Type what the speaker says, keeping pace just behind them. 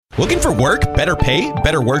Looking for work, better pay,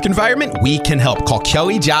 better work environment? We can help. Call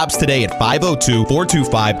Kelly Jobs today at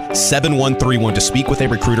 502-425-7131 to speak with a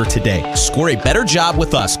recruiter today. Score a better job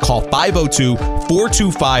with us. Call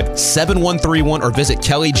 502-425-7131 or visit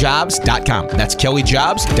kellyjobs.com. That's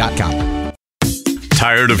kellyjobs.com.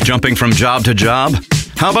 Tired of jumping from job to job?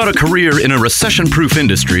 How about a career in a recession-proof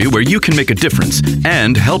industry where you can make a difference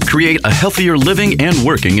and help create a healthier living and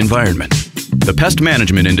working environment? The pest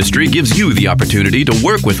management industry gives you the opportunity to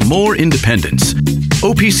work with more independence.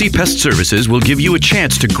 OPC Pest Services will give you a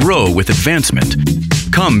chance to grow with advancement.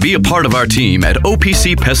 Come be a part of our team at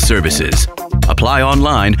OPC Pest Services. Apply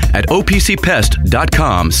online at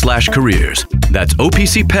opcpest.com/careers. That's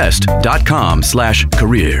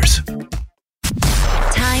opcpest.com/careers.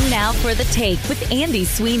 Time now for The Take with Andy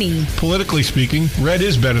Sweeney. Politically speaking, red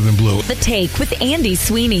is better than blue. The Take with Andy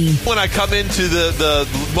Sweeney. When I come into the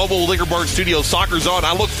mobile Liquor Bar studio, soccer's on,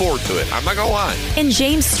 I look forward to it. I'm not going to lie. And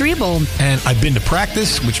James Strebel. And I've been to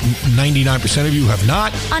practice, which 99% of you have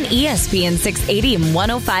not. On ESPN 680 and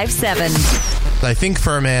 105.7. I think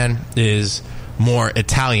Furman is more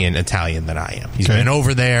Italian than I am. He's been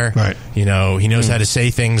over there. Right. You know, he knows how to say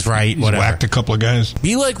things right. He's whatever. whacked a couple of guys.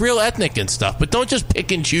 Be like real ethnic and stuff, but don't just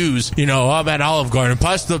pick and choose. You know, I'm at Olive Garden,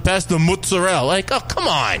 pass the mozzarella. Like, oh, come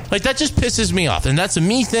on. Like, that just pisses me off. And that's a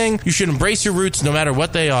me thing. You should embrace your roots no matter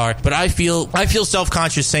what they are. But I feel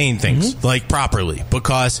self-conscious saying things, like, properly,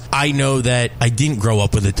 because I know that I didn't grow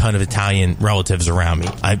up with a ton of Italian relatives around me.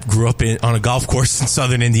 I grew up on a golf course in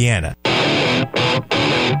southern Indiana.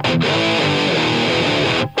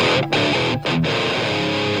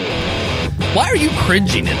 Why are you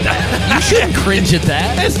cringing at that? You shouldn't cringe at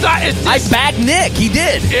that. I backed Nick. He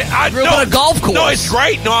did. I grew up on a golf course. No, it's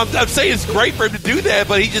great. No, I'm saying it's great for him to do that,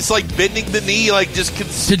 but he's just like bending the knee, like just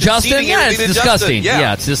to Justin. Yeah, it's disgusting.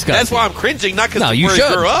 Yeah, it's disgusting. That's why I'm cringing, not because he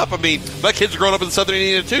grew up. I mean, my kids are growing up in Southern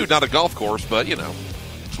Indiana too, not a golf course, but you know,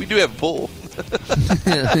 we do have a pool.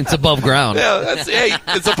 It's above ground. Yeah,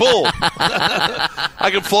 it's a pool. I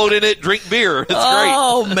can float in it, drink beer. It's great.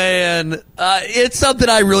 Oh, man. It's something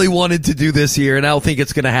I really wanted to do this year, and I don't think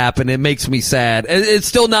it's going to happen. It makes me sad. It's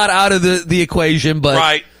still not out of the equation, but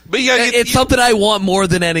right. But it's something I want more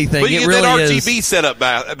than anything. But you it get really that RGB is. Set up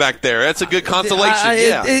back there. That's a good consolation.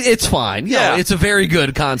 It's fine. Yeah, it's a very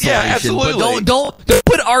good consolation. Yeah, absolutely. But don't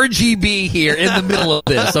put RGB here in the middle of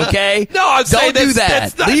this, okay? No, I'm saying don't do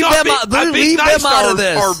that. Leave them out of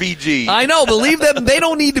this. RBG. I know, but leave them. They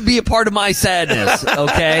don't need to be a part of my sadness,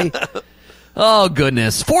 okay? Oh,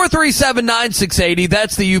 goodness. 437-9680.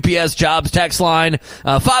 That's the UPS Jobs text line.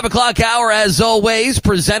 5 o'clock hour, as always,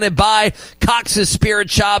 presented by Cox's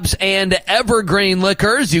Spirit Shops and Evergreen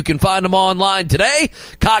Liquors. You can find them online today,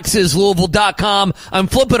 coxslouisville.com. I'm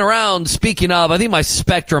flipping around. Speaking of, I think my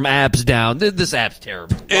Spectrum app's down. This app's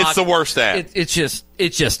terrible. It's the worst app. It's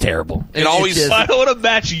just terrible. I want to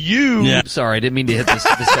match you. Yeah. Sorry, I didn't mean to hit the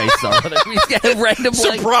face though. He's got a random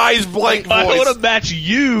surprise blank voice. I want to match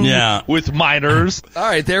you with minors. All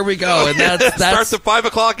right, there we go. And that's starts at 5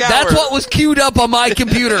 o'clock hour. That's what was queued up on my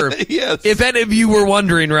computer. Yes. If any of you were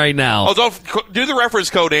wondering right now. Oh, don't do the reference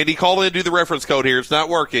code, Andy. Call in and do the reference code here. It's not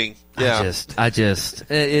working. Yeah. It's not.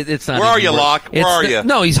 Where are you, Locke? Where are you?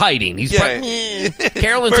 No, he's hiding. He's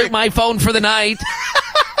Carolyn took my phone for the night.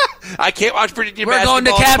 I can't watch Virginia We're basketball going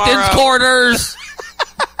to captain's tomorrow. quarters.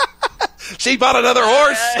 She bought another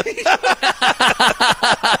horse.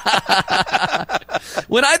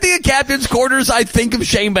 When I think of captain's quarters, I think of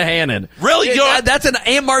Shane Bohannon. Really? That's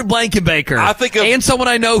and Mark Blankenbaker. I think of, and someone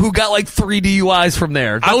I know who got like 3 DUIs from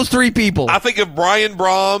there. Those 3 people. I think of Brian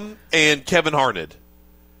Brom and Kevin Harned.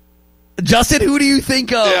 Justin, who do you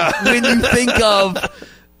think of when you think of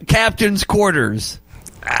captain's quarters?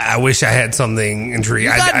 I wish I had something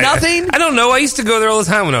intriguing. You got nothing? I don't know. I used to go there all the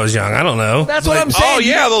time when I was young. I don't know. That's what I'm saying. Oh,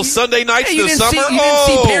 yeah, those Sunday nights in the summer. You didn't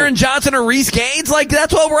see Perrin Johnson or Reese Gaines? Like,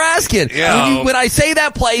 that's what we're asking. Yeah. When I say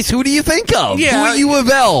that place, who do you think of? Yeah. Who are you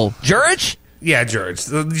of L? Jurich? Yeah, George.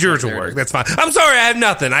 George will work. That's fine. I'm sorry, I have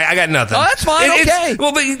nothing. I got nothing. Oh, that's fine. Okay.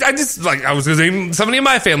 Well, but I just, I was going to say, somebody in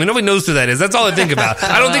my family. Nobody knows who that is. That's all I think about.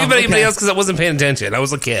 I don't think of anybody else because I wasn't paying attention. I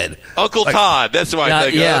was a kid. Uncle Todd. That's what I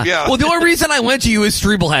think of. Yeah. Well, the only reason I went to you is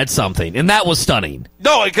Strebel had something, and that was stunning.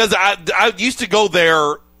 No, because I used to go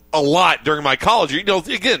there a lot during my college. You know,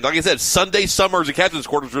 again, like I said, Sunday summers at Captain's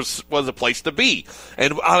Quarters was a place to be.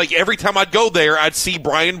 And every time I'd go there, I'd see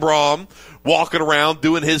Brian Brom walking around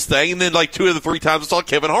doing his thing, and then 2 of the 3 times I saw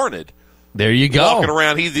Kevin Harned. There you go. Walking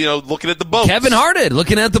around, he's looking at the boats. Kevin Harned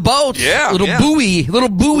looking at the boats. Yeah, little buoy action. Little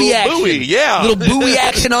buoy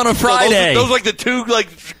action on a Friday. Those the 2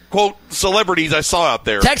 quote celebrities I saw out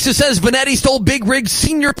there. Texas says Vanetti stole Big Rig's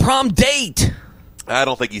senior prom date. I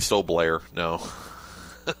don't think he stole Blair. No.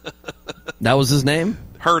 That was his name?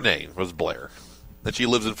 Her name was Blair. And she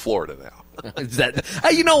lives in Florida now. Is that,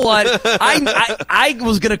 you know what? I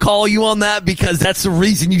was going to call you on that because that's the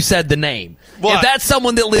reason you said the name. What? If that's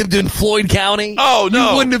someone that lived in Floyd County, no.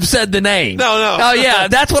 You wouldn't have said the name. No. Oh, yeah,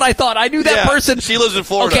 that's what I thought. I knew that person. She lives in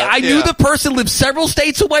Florida. Okay, I knew the person lived several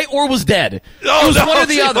states away or was dead. It was one or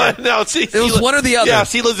the other. It was one or the other. Yeah,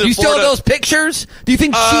 she lives in Florida. Do you still have those pictures? Do you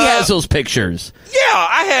think she has those pictures? Yeah,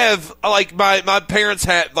 I have. Like, my parents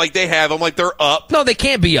had, like, they have them. Like, they're up. No, they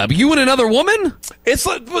can't be up. You and another woman? It's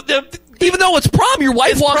like... Even though it's prom, your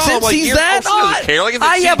wife walks in, sees that. She doesn't care. Like,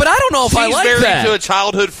 yeah, but I don't know if I like that. She's married to a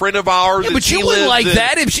childhood friend of ours. Yeah, but you wouldn't like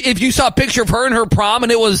that if you saw a picture of her and her prom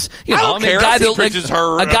and it was, a guy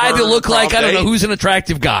that looked like, I don't know, who's an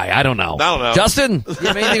attractive guy. I don't know. Justin, you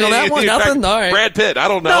have anything on that one? Nothing? All right. Brad Pitt, I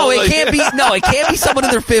don't know. No, it can't be. No, it can't be someone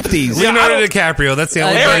in their 50s. Leonardo DiCaprio. That's the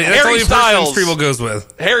only person Streeble goes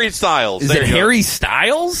with. Harry Styles. Is it Harry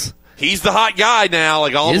Styles? He's the hot guy now.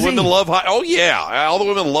 Like, all the women love oh yeah, all the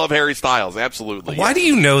women love Harry Styles. Absolutely. Why do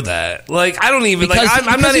you know that? Like, I don't even. Because,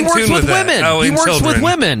 I'm not in tune with women. That. Oh, he works with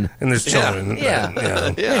women, and there's children.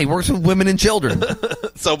 Yeah, he works with women and children.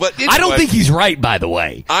 So, but anyway, I don't think he's right. By the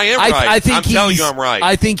way, I am right. I think I'm telling you, I'm right.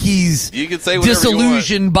 I think he's you can say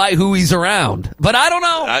disillusioned by who he's around, but I don't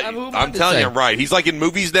know. I'm telling you, I'm right. He's like in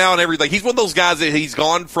movies now and everything. He's one of those guys that he's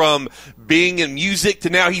gone from being in music to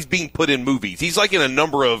now he's being put in movies. He's like in a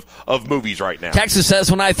number of movies right now. Texas says,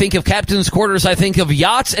 when I think of captain's quarters, I think of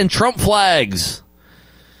yachts and Trump flags.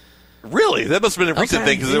 Really? That must have been a recent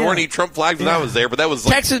thing because there weren't any Trump flags when I was there, but that was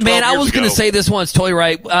like Texas, man, I was going to say this once, totally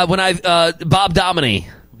right. When Bob Dominey.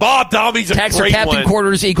 Bob Dominey's a Texas great captain one.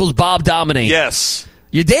 quarters equals Bob Dominey. Yes.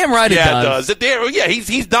 You're damn right it does. It does. Yeah,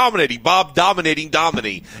 he's dominating. Bob dominating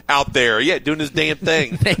Dominey out there. Yeah, doing his damn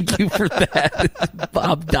thing. Thank you for that.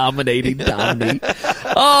 Bob dominating Dominey.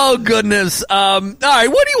 Oh, goodness. All right,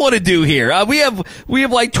 what do you want to do here? We have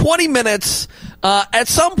like 20 minutes. At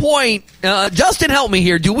some point, Justin, help me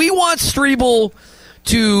here. Do we want Streble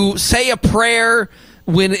to say a prayer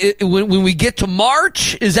when we get to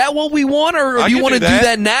March? Is that what we want, or do you want to do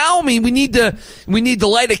that now? I mean, we need to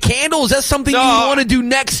light a candle. Is that something you want to do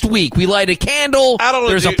next week? We light a candle.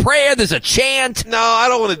 There's a prayer. There's a chant. No, I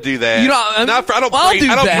don't want to do that. I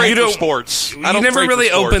don't pray for sports. You never really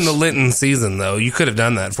opened the Linton season, though. You could have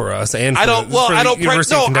done that for us. And I don't pray.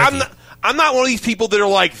 No, I'm not one of these people that are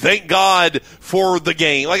like, thank God for the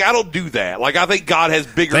game. Like, I don't do that. Like, I think God has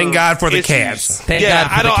bigger. Thank God for issues. the Cats. Thank God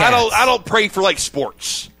for the Cats. I don't pray for like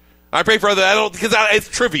sports. I pray for other. I don't because it's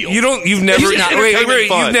trivial. You've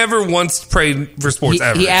never once prayed for sports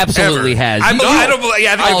ever. He absolutely has. I don't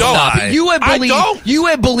believe. You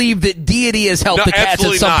have believed that deity has helped the Cats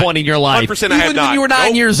at some point in your life. 100% I have not. When you were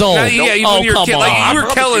 9 years old. Yeah, even when you were a kid. Like, you were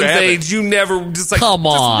Kellen's age. You never just like come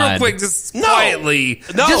on, just real quick, just quietly.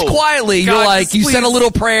 No, just quietly. You're like you said a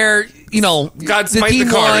little prayer. God smite the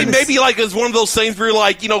card. Maybe like it's one of those things where you're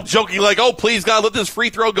like, joking, like, oh, please, God, let this free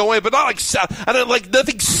throw go in, but not like, I don't like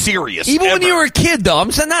nothing serious. Even ever. when you were a kid, though, I'm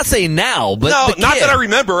not saying now, but no, not that I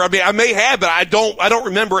remember. I mean, I may have, but I don't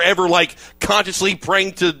remember ever like consciously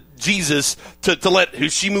praying to Jesus to let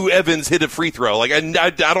Hushimu Evans hit a free throw. Like I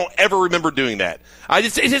don't ever remember doing that.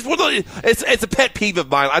 It's just one of those, it's a pet peeve of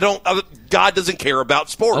mine. God doesn't care about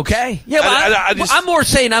sports. Okay, yeah, but I'm more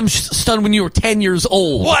saying I'm stunned when you were 10 years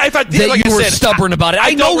old. Well, if I did, that like you I were said, stubborn about it.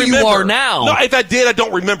 I know you are now. No, if I did, I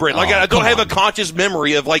don't remember it. Like I don't have a conscious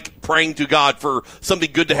memory of like praying to God for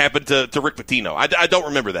something good to happen to Rick Pitino. I don't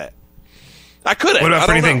remember that. I could have. What about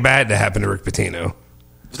for anything bad to happen to Rick Pitino?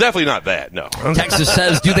 It's definitely not that. No. Texas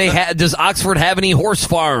says, does Oxford have any horse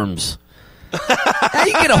farms? How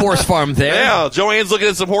you get a horse farm there? Yeah, Joanne's looking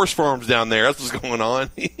at some horse farms down there. That's what's going on.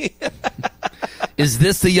 Is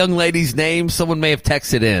this the young lady's name? Someone may have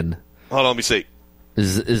texted in. Hold on, let me see.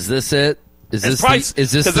 Is this it? Is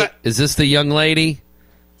this the young lady?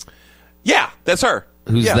 Yeah, that's her.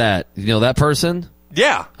 Who's that? You know that person?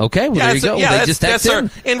 Yeah. Okay, well, there you go. Yeah, they just texted in.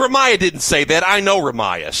 Her. And Ramaya didn't say that. I know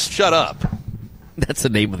Ramaya. Shut up. That's the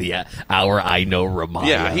name of the hour. I know Ramaya.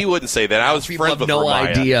 Yeah, he wouldn't say that. I was friends with no Ramaya.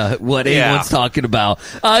 idea what anyone's talking about.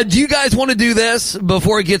 Do you guys want to do this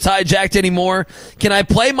before it gets hijacked anymore? Can I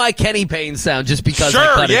play my Kenny Payne sound just because? Sure,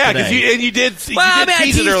 I cut yeah, because you did tease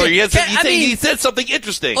it earlier. He said something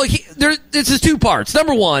interesting. Well, this is two parts.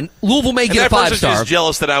 Number one, Louisville may get a 5-star. That person's just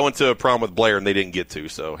jealous that I went to a prom with Blair and they didn't get to.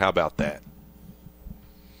 So how about that?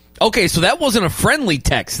 Okay, so that wasn't a friendly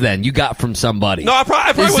text then you got from somebody. No, I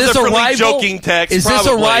probably was a friendly joking text. Is this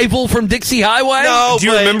a rival from Dixie Highway? No. Do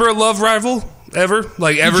you remember a love rival ever?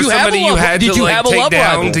 Like ever somebody you had to like take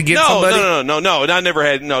down to get somebody? No. I never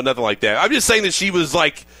had nothing like that. I'm just saying that she was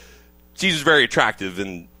very attractive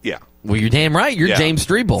and yeah. Well, you're damn right. You're James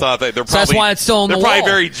Strebel. So that's why it's still on the wall. They're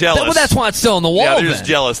probably very jealous. Well, that's why it's still on the wall. Yeah, they're just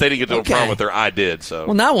jealous. They didn't get to a prom with her. I did. So.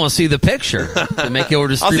 Well, now I want to see the picture to make it over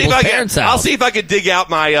to Strebel's parents' house. I'll see if I can dig out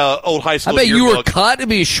my old high school. I bet yearbook. you were cut. I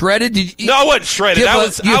mean, shredded. No, I wasn't shredded. I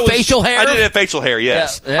was facial hair. I did have facial hair.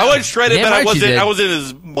 Yes, yeah. I wasn't shredded, damn but right I wasn't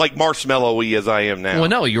as like marshmallowy as I am now. Well,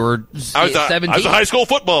 no, you were 17. I was a high school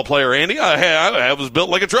football player, Andy. I was built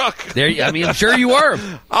like a truck. I'm sure you were.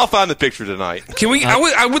 I'll find the picture tonight. Can we?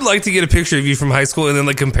 I would like to get a picture of you from high school and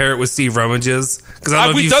then compare it with Steve Rummage's,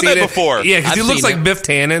 because we've done that before. Yeah, because he looks like Biff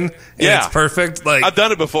Tannen. Yeah, it's perfect. Like I've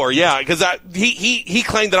done it before. Yeah, because he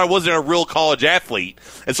claimed that I wasn't a real college athlete,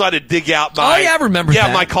 and so I had to dig out my I remember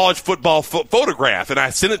that. my college football photograph, and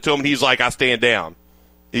I sent it to him, and he's like, I stand down.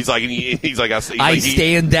 He's like, I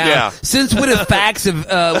stand down. Yeah. Since when have facts since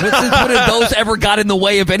when have those ever got in the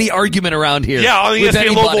way of any argument around here? Yeah, I mean, with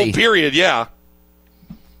anybody? Period. Yeah.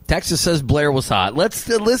 Texas says Blair was hot. Let's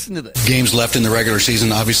listen to this. Games left in the regular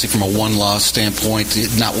season, obviously from a one-loss standpoint,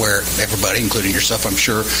 not where everybody, including yourself, I'm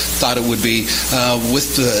sure, thought it would be.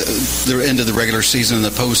 With the end of the regular season and the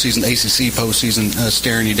postseason, ACC postseason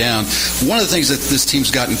staring you down, one of the things that this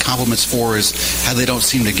team's gotten compliments for is how they don't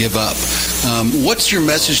seem to give up. What's your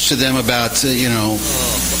message to them about,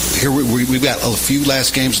 here we've got a few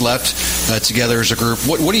last games left together as a group.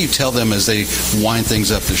 What do you tell them as they wind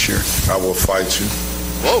things up this year? I will fight you.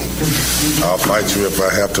 Whoa. I'll fight you if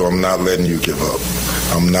I have to. I'm not letting you give up.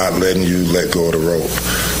 I'm not letting you let go of the rope.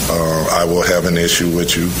 I will have an issue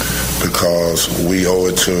with you because we owe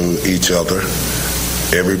it to each other.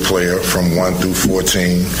 Every player from 1 through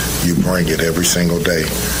 14, you bring it every single day.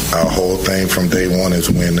 Our whole thing from day one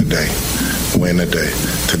is win the day. Win the day.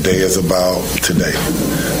 Today is about today.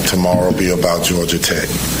 Tomorrow will be about Georgia Tech.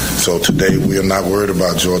 So today we are not worried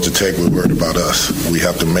about Georgia Tech. We're worried about us. We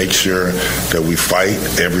have to make sure that we fight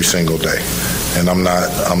every single day. And I'm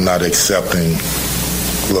not accepting.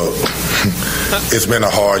 Look, it's been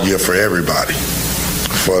a hard year for everybody.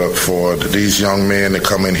 For these young men to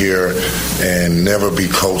come in here and never be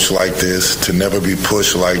coached like this, to never be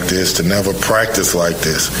pushed like this, to never practice like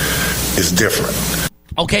this, is different.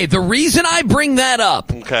 Okay, the reason I bring that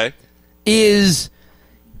up is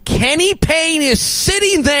Kenny Payne is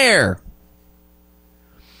sitting there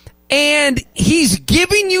and he's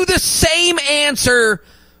giving you the same answer,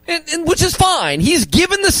 and which is fine. He's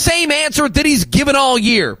given the same answer that he's given all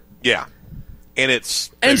year. Yeah. And it's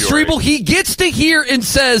and Strebel, he gets to hear and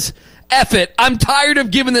says, F it, I'm tired of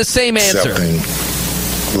giving the same answer.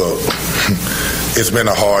 Look, it's been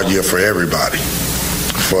a hard year for everybody.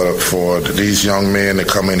 For these young men to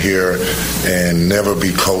come in here and never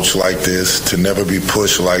be coached like this, to never be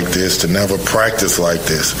pushed like this, to never practice like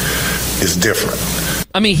this, is different.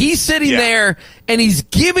 I mean, he's sitting there and he's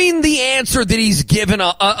giving the answer that he's given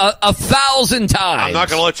a 1,000 times. I'm not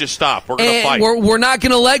going to let you stop. We're going to fight. We're not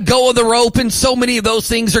going to let go of the rope, and so many of those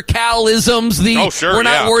things are Cal-isms. We're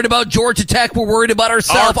not worried about Georgia Tech. We're worried about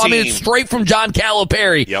ourselves. I mean, it's straight from John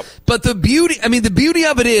Calipari. Yep. But the beauty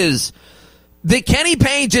of it is that Kenny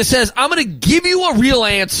Payne just says, I'm going to give you a real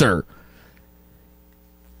answer.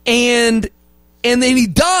 And then he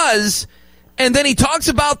does, and then he talks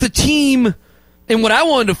about the team. And what I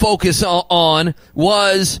wanted to focus on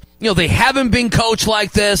was, they haven't been coached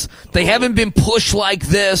like this. They haven't been pushed like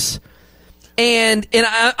this. And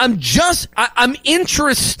I'm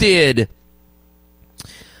interested.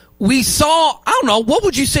 We saw, I don't know, what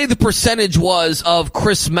would you say the percentage was of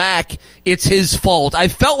Chris Mack? It's his fault. I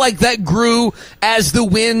felt like that grew as the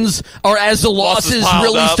wins or as the losses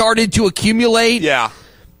really started to accumulate. Yeah.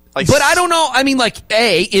 But I don't know. I mean,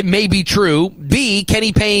 A, it may be true. B,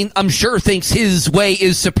 Kenny Payne, I'm sure, thinks his way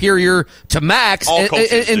is superior to Max.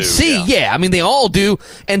 And C, I mean, they all do.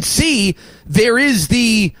 And C, that is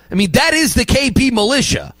the KP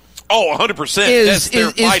militia. Oh, 100%. Is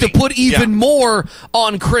to put even more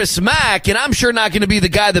on Chris Mack, and I'm sure not going to be the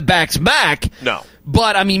guy that backs Mack. No.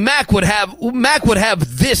 But I mean, Mack would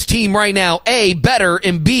have this team right now, A, better,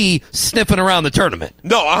 and B, sniffing around the tournament.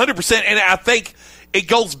 No, 100%. And I think it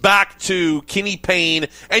goes back to Kenny Payne,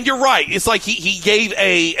 and you're right. It's like he gave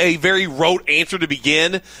a very rote answer to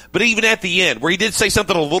begin, but even at the end, where he did say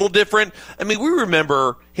something a little different. I mean, we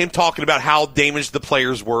remember him talking about how damaged the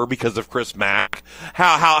players were because of Chris Mack,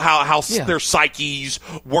 how their psyches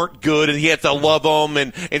weren't good, and he had to love them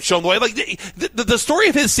and show them the way. Like the story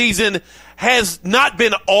of his season has not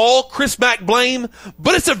been all Chris Mack blame,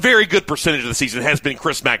 but it's a very good percentage of the season has been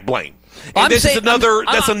Chris Mack blame. And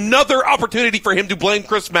that's another opportunity for him to blame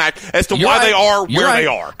Chris Mack as to why they are where they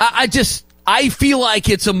are. I feel like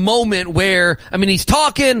it's a moment where, I mean, he's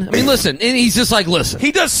talking. I mean, listen, and he's just like, listen.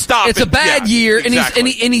 He does stop. It's a bad year, and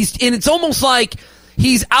it's almost like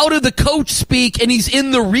He's out of the coach speak and he's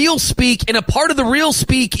in the real speak. And a part of the real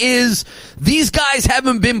speak is these guys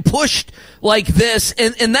haven't been pushed like this.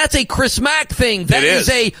 And that's a Chris Mack thing. That is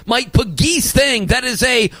a Mike Pegues thing. That is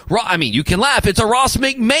you can laugh. It's a Ross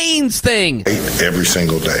McMains thing. Every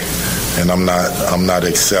single day. And I'm not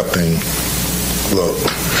accepting. Look,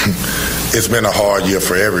 it's been a hard year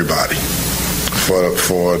for everybody.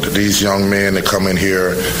 For these young men to come in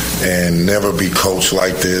here and never be coached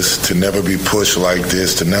like this, to never be pushed like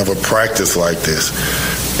this, to never practice like this,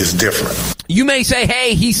 is different. You may say,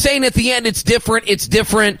 hey, he's saying at the end it's different.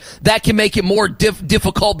 That can make it more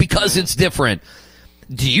difficult because it's different.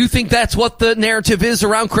 Do you think that's what the narrative is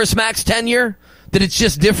around Chris Mack's tenure? That it's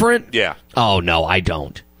just different? Yeah. Oh, no, I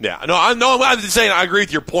don't. Yeah. No, I'm just saying I agree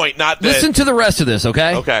with your point. Not that. Listen to the rest of this,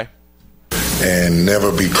 okay? Okay. And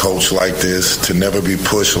never be coached like this, to never be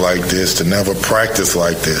pushed like this, to never practice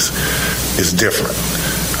like this is different.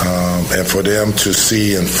 And for them to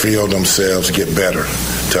see and feel themselves get better,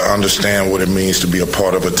 to understand what it means to be a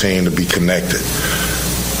part of a team, to be connected.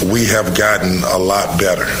 We have gotten a lot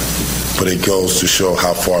better, but it goes to show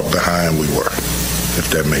how far behind we were,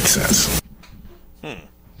 if that makes sense.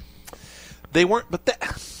 They weren't, but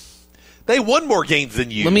they won more games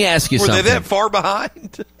than you. Let me ask you something. Were they that far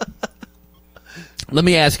behind? Let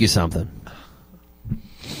me ask you something.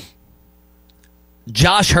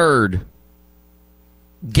 Josh Hurd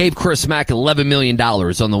gave Chris Mack $11 million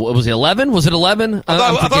on the. Was it 11? Was it 11? I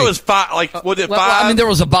thought it was 5. Like, was it 5? I mean, there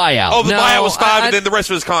was a buyout. Oh, the buyout was 5, and then the rest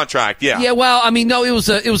of his contract. Yeah. Yeah. Well, I mean, no, it was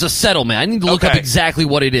a settlement. I need to look up exactly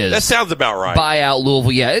what it is. That sounds about right. Buyout,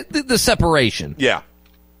 Louisville. Yeah, the separation. Yeah.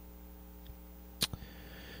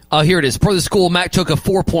 Here it is. Per the school, Mack took a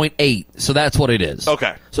 4.8, so that's what it is.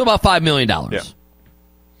 Okay. So about $5 million. Yeah.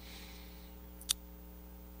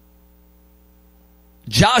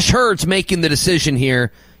 Josh Hurd's making the decision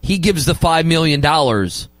here. He gives the $5 million.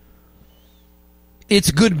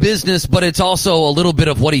 It's good business, but it's also a little bit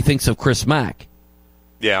of what he thinks of Chris Mack.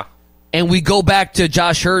 Yeah. And we go back to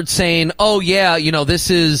Josh Hurd saying, oh, yeah, this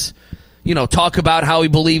is, talk about how he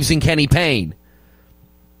believes in Kenny Payne.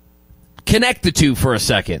 Connect the two for a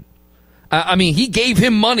second. I mean, he gave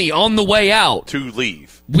him money on the way out. To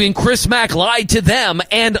leave. When Chris Mack lied to them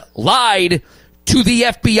and lied to the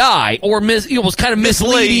FBI or was kind of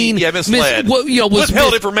misleading. Yeah, misled.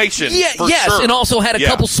 Withheld information. Yeah, yes, sure. And also had a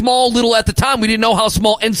couple small little, at the time, we didn't know how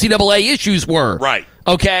small NCAA issues were. Right.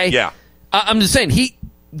 Okay? Yeah. I'm just saying, he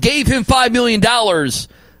gave him $5 million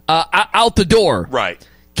out the door. Right.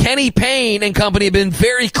 Kenny Payne and company have been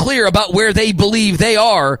very clear about where they believe they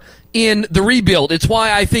are in the rebuild. It's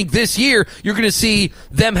why I think this year you're going to see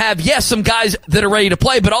them have, some guys that are ready to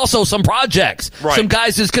play, but also some projects. Right. Some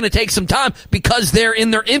guys that's going to take some time because they're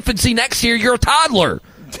in their infancy. Next year, you're a toddler.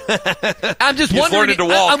 I'm just wondering.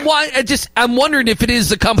 I'm wondering if it is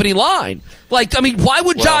the company line. Like, I mean, why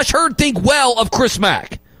would Josh Hurd think well of Chris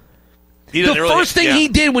Mack? The first thing he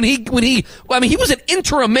did when he was an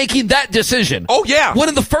interim making that decision. Oh, yeah. One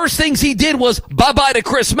of the first things he did was bye-bye to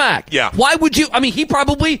Chris Mack. Yeah. Why would you? I mean, he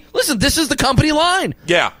probably, listen, this is the company line.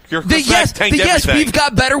 Yeah. Yes, we've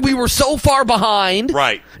got better. We were so far behind.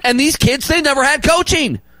 Right. And these kids, they never had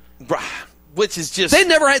coaching. Which is just. They've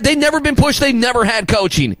never been pushed. They've never had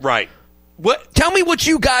coaching. Right. Tell me what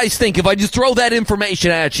you guys think if I just throw that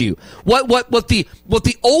information at you. What the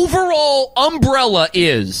overall umbrella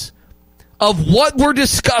is of what we're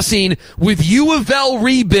discussing with U of L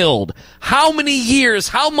rebuild. How many years,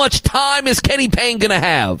 how much time is Kenny Payne going to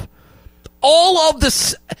have? All of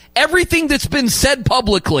this, everything that's been said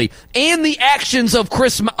publicly and the actions of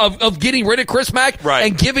of getting rid of Chris Mack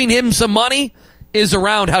and giving him some money is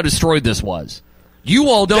around how destroyed this was. You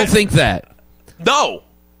all don't think that. No.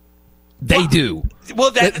 They do. Well,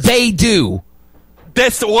 they do.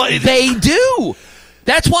 That's the one. They do.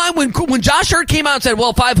 That's why when Josh Hurd came out and said,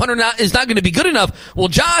 well, 500 is not going to be good enough. Well,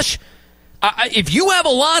 Josh, if you have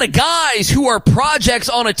a lot of guys who are projects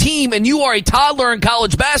on a team and you are a toddler in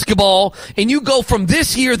college basketball and you go from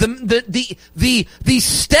this year, the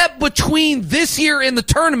step between this year and the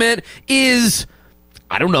tournament is,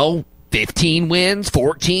 I don't know, 15 wins,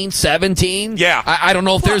 14, 17. Yeah. I don't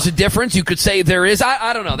know if there's a difference. You could say there is.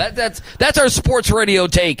 I don't know. That's our sports radio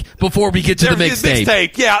take before we get to the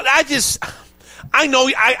mixtape. Yeah, I know.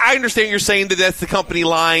 I understand you're saying that that's the company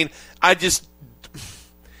line.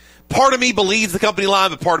 Part of me believes the company line,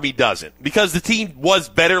 but part of me doesn't. Because the team was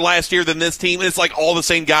better last year than this team. And it's like all the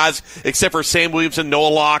same guys except for Sam Williamson, Noah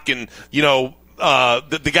Locke, and,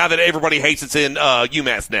 the guy that everybody hates that's in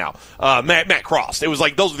UMass now, Matt Cross. It was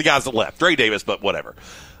like those are the guys that left. Dre Davis, but whatever.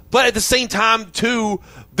 But at the same time, too,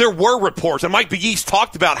 there were reports, and Mike McGee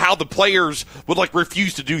talked about how the players would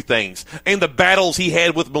refuse to do things, and the battles he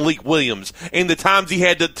had with Malik Williams, and the times he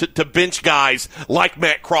had to bench guys like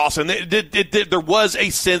Matt Cross, and there was a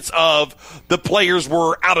sense of the players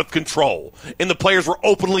were out of control, and the players were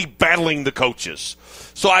openly battling the coaches.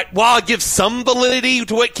 So while I give some validity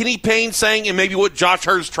to what Kenny Payne's saying, and maybe what Josh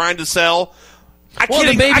Hurd's trying to sell, I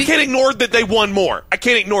can't ignore that they won more. I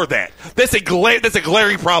can't ignore that. That's a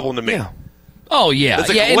glaring problem to me. Yeah. Oh yeah, that's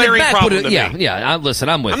a glaring problem to me. Yeah. Listen,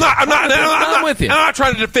 I'm with you. I'm with you. I'm not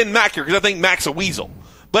trying to defend Mac here because I think Mac's a weasel.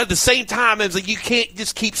 But at the same time, it's you can't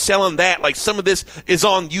just keep selling that. Some of this is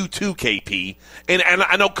on you too, KP. And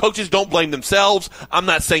I know coaches don't blame themselves. I'm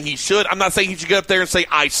not saying he should. I'm not saying he should get up there and say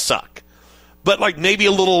I suck. But maybe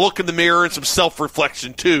a little look in the mirror and some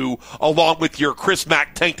self-reflection, too, along with your Chris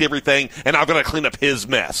Mack tanked everything, and I'm going to clean up his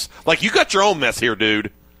mess. You got your own mess here,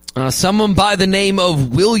 dude. Someone by the name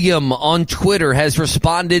of William on Twitter has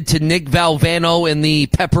responded to Nick Valvano and the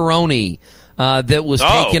pepperoni that was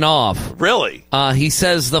taken off. Really? He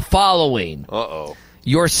says the following. Uh-oh.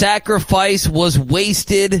 Your sacrifice was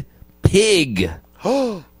wasted, pig.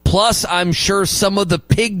 Plus, I'm sure some of the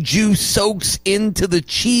pig juice soaks into the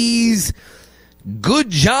cheese. Good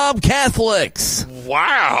job, Catholics.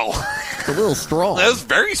 Wow. It's a little strong. That was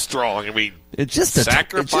very strong. I mean, it's just a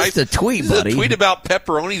sacrifice. It's just a tweet, buddy. A tweet about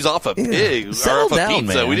pepperonis off a pig or off a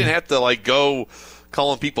pizza. Man. We didn't have to go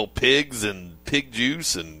calling people pigs and pig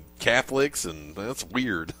juice and Catholics, and that's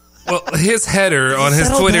weird. Well, his header on his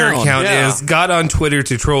Twitter account is got on Twitter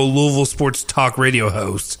to troll Louisville sports talk radio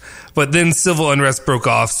host, but then civil unrest broke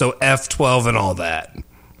off, so F12 and all that.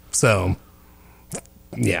 So,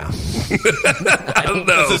 yeah. I don't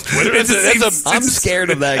know. I'm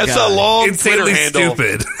scared of that guy. That's a long Twitter handle.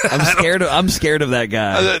 Stupid. I'm scared of that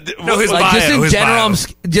guy. No, his bio. Just in general,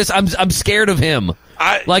 bio. I'm scared of him.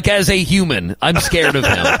 As a human, I'm scared of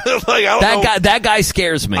him. That guy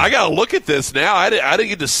scares me. I gotta look at this now. I didn't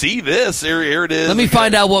get to see this. Here it is. Let me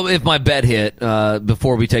find out if my bet hit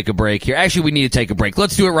before we take a break here. Actually, we need to take a break.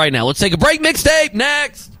 Let's do it right now. Let's take a break. Mixtape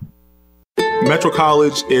next. Metro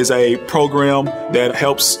College is a program that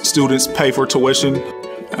helps students pay for tuition,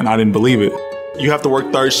 and I didn't believe it. You have to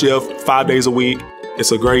work third shift 5 days a week.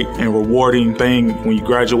 It's a great and rewarding thing when you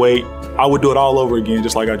graduate. I would do it all over again,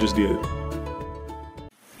 just like I just did.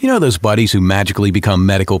 You know those buddies who magically become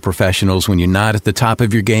medical professionals when you're not at the top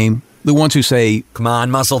of your game? The ones who say, "Come on,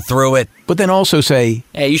 muscle through it," but then also say,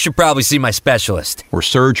 "Hey, you should probably see my specialist," or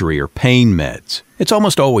surgery or pain meds. It's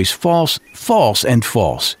almost always false, false, and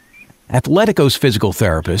false. Athletico's physical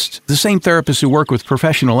therapists, the same therapists who work with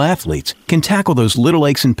professional athletes, can tackle those little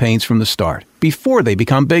aches and pains from the start, before they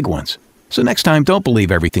become big ones. So next time, don't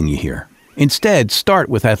believe everything you hear. Instead, start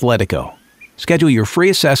with Athletico. Schedule your free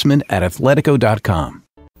assessment at athletico.com.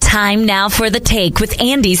 Time now for The Take with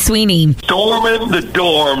Andy Sweeney. Storming the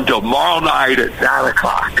dorm tomorrow night at 9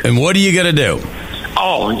 o'clock. And what are you going to do?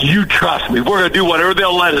 Oh, you trust me. We're going to do whatever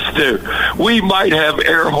they'll let us do. We might have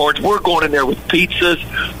air horns. We're going in there with pizzas.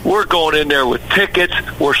 We're going in there with tickets.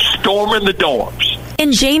 We're storming the dorms.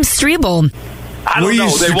 And James Strebel. We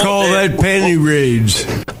used to call that penny raids.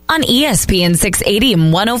 On ESPN 680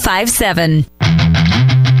 and 105.7.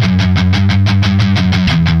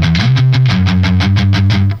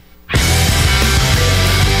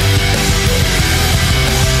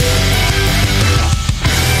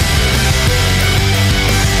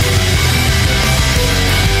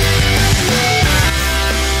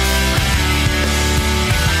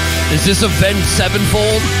 Is this Avenged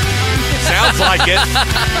Sevenfold? Sounds like it.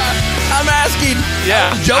 I'm asking.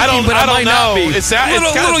 Yeah, I'm joking, but I don't know. It's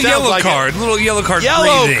little yellow like card. Little yellow card.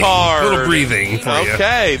 Yellow breathing. card. Little breathing. For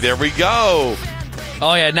okay, there we go.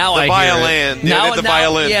 Oh yeah, now the I violin. hear it. Now, the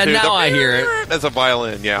violin. Yeah, too. now I hear it. That's a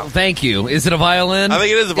violin. Yeah. Thank you. Is it a violin? I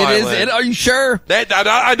think it is a violin. It is. Are you sure?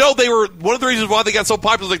 I know they were one of the reasons why they got so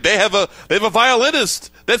popular. They have a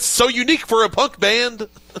violinist. That's so unique for a punk band.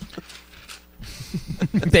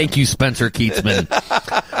 Thank you, Spencer Keatsman.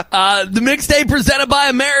 The mixtape presented by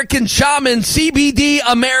American Shaman, CBD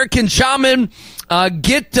American Shaman.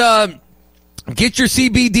 Get your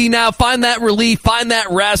CBD now. Find that relief, find that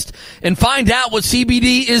rest, and find out what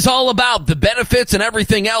CBD is all about. The benefits and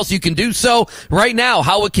everything else. You can do so right now.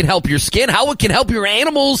 How it can help your skin, how it can help your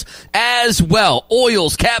animals as well.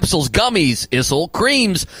 Oils, capsules, gummies, Issel,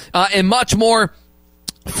 creams, and much more.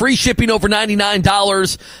 Free shipping over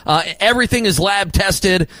 $99. Everything is lab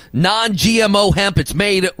tested. Non-GMO hemp. It's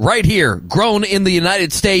made right here. Grown in the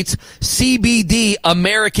United States.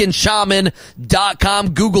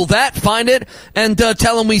 CBDAmericanShaman.com. Google that. Find it. And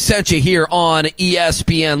tell them we sent you here on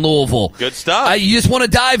ESPN Louisville. Good stuff. You just want to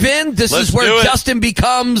dive in? This Let's is where do it. Justin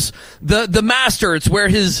becomes the master. It's where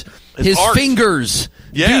his art. fingers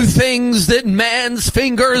Yes. do things that man's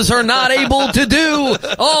fingers are not able to do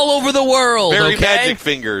all over the world. Very okay? magic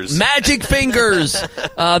fingers. Magic Fingers.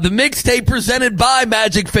 The mixtape presented by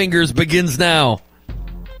Magic Fingers begins now.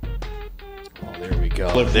 Oh, there we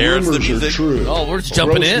go. If There's the rumors are music. true, Oh, we're just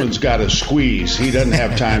jumping in. Grossman's got a squeeze. He doesn't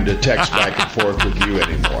have time to text back and forth with you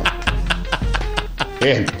anymore.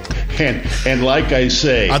 And like I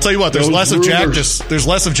say, I'll tell you what. There's those less of Jack. rumors- There's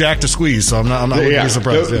less of Jack to squeeze. So I'm not Yeah, really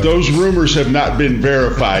surprised. those rumors have not been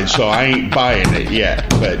verified, so I ain't buying it yet.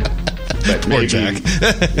 But Poor maybe, Jack.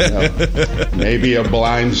 Maybe a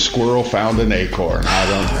blind squirrel found an acorn.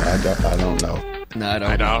 I don't know. No,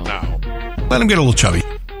 I don't know. Let him get a little chubby.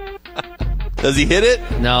 Does he hit it?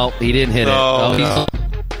 No, he didn't hit it. No, Oh,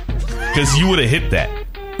 Because you would have hit that.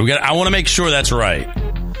 I want to make sure that's right.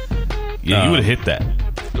 Yeah, you would have hit that.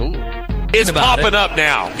 It's popping up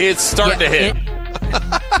now. It's starting to hit.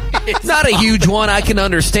 It's not a huge one. I can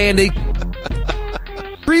understand it.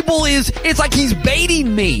 Streeble it's like he's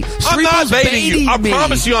baiting me. I'm not Streeble's baiting you. I me.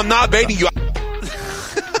 promise you I'm not baiting you.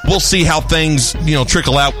 We'll see how things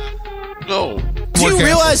trickle out. No. Do you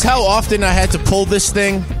realize how often I had to pull this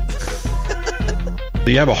thing?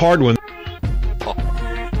 You have a hard one.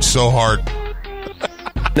 So hard.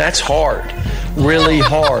 That's hard. Really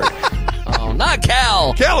hard. Oh, not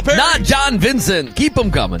Cal. Calipari. Not John Vincent. Keep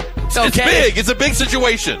them coming. It's Okay. big. It's a big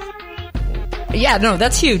situation. Yeah, no,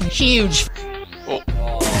 that's huge. Huge. Oh,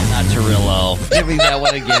 not Cirillo. Give me that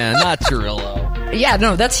one again. Not Cirillo. Yeah,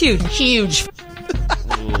 no, that's huge. Huge.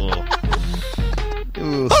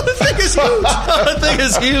 Oh, the thing is huge. The thing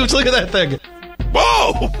is huge. Look at that thing.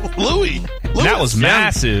 Whoa, Louis. That was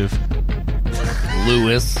massive.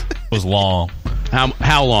 Lewis was long.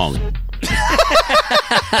 How long?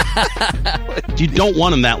 You don't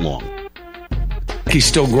want him that long. He's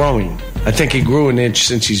still growing. I think he grew an inch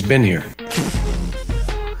since he's been here.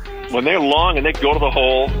 When they're long and they go to the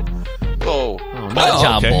hole. not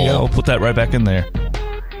John okay. Bull. Yeah, we'll put that right back in there.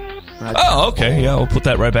 Not okay. Yeah, we'll put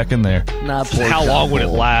that right back in there. Not poor How John long would it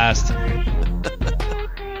Bull. last?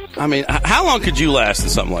 I mean, how long could you last in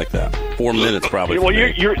something like that? 4 minutes, probably. Well, for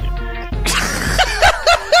me. you're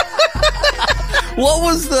What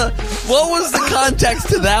was the context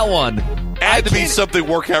to that one? Had to be something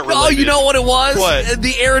workout related. Oh, you know what it was? What?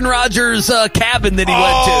 The Aaron Rodgers cabin that he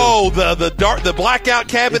went to. Oh, the blackout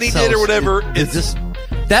cabin he did or whatever. It's just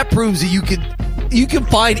that proves that you can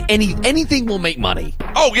find anything will make money.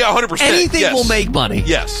 Oh yeah, 100%. Anything will make money.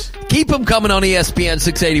 Yes. Keep them coming on ESPN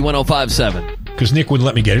 680 1057. Because Nick wouldn't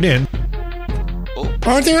let me get it in.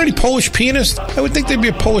 Aren't there any Polish pianists? I would think there'd be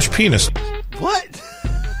a Polish pianist. What?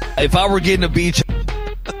 If I were getting a beach.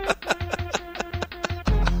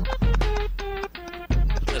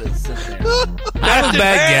 I have a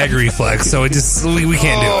bad gag reflex, so it just we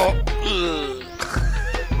can't do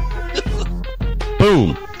it.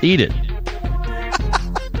 Boom. Eat it.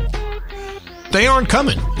 They aren't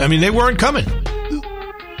coming. I mean, they weren't coming.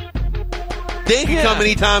 They can come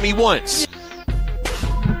anytime he wants.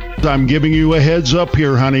 I'm giving you a heads up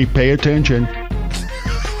here, honey. Pay attention.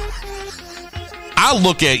 I'll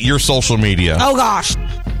look at your social media. Oh, gosh.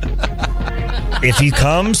 If he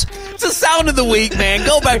comes, it's the sound of the week, man.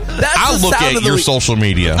 Go back. That's I'll the look sound at of the your week. social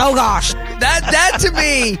media. Oh, gosh. That to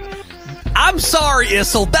me, I'm sorry,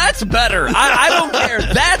 Issel. That's better. I don't care.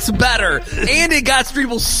 That's better. And it got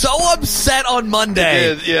Streeble so upset on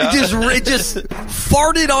Monday. It did, yeah. It just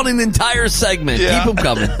farted on an entire segment. Yeah. Keep them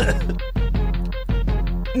coming.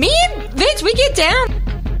 Me and Vince, we get down.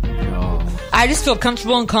 I just feel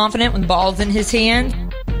comfortable and confident when the ball's in his hand.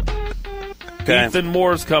 Okay. Ethan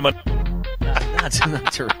Moore's coming. Not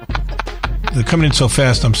true. They're coming in so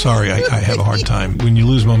fast, I'm sorry. I have a hard time. When you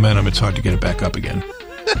lose momentum, it's hard to get it back up again.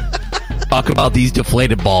 Talk about these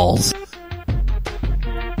deflated balls.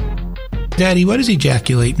 Daddy, why does he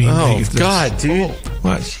ejaculate me? Oh, God, dude.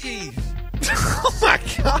 What? Oh my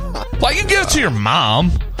God. Well, you can give it to your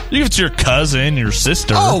mom. You give it to your cousin, your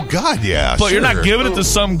sister. Oh, God, yeah. But you're not sure. giving it to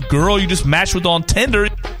some girl you just matched with on Tinder.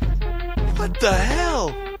 What the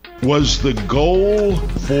hell? Was the goal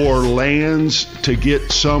for Lance to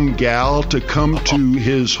get some gal to come to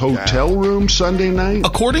his hotel room Sunday night?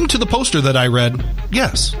 According to the poster that I read,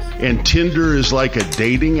 yes. And Tinder is like a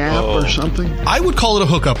dating app or something? I would call it a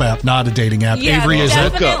hookup app, not a dating app. Yeah, Avery, is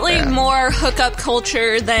definitely more hookup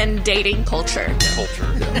culture than dating culture.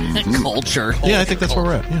 Culture. Yeah, I think that's where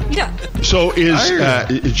we're at. Yeah. So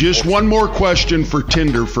is just one more question for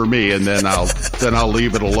Tinder for me, and then I'll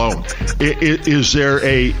leave it alone. Is there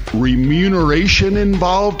a remuneration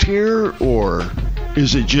involved here, or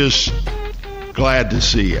is it just glad to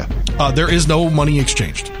see you? There is no money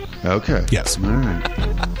exchanged. Okay. Yes. All right.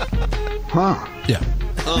 Huh. Yeah.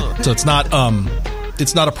 So it's not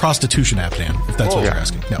a prostitution app, Dan, if that's what you're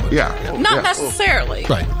asking. No. Yeah. Not necessarily.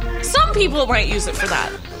 Right. Some people might use it for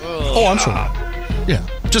that. Oh, I'm sure not. Yeah.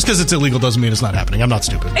 Just because it's illegal doesn't mean it's not happening. I'm not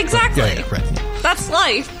stupid. Exactly. Yeah, right. That's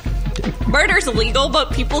life. Murder's illegal,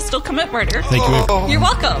 but people still commit murder. Thank you. You're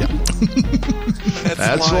welcome.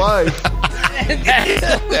 That's life.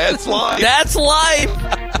 That's life. That's life.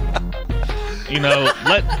 You know,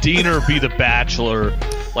 let Diener be the Bachelor.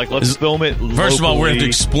 Like, let's film it locally. First of all, we're going to have to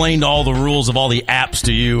explain all the rules of all the apps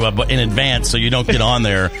to you in advance so you don't get on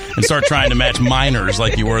there and start trying to match minors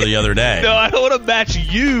like you were the other day. No, I don't want to match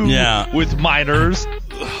you with minors.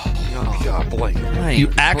 Oh, God, Blake. You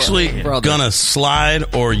actually gonna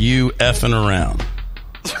slide or you effing around?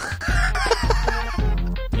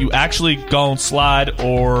 You actually gonna slide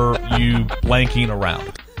or you blanking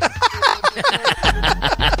around?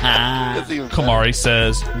 Kamari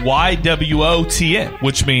says YWOTN,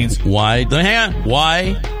 which means hang on,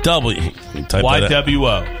 YW.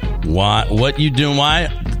 YWO. Why? What you doing?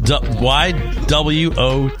 YWOT.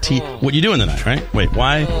 What you doing tonight? Right? Wait.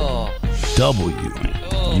 YWO.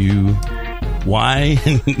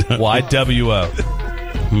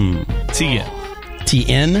 TN.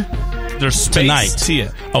 TN. There's space. Tonight.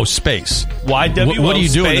 TN. Oh, space. YWO. What are you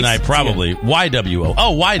doing space, tonight? Probably TN. YWO.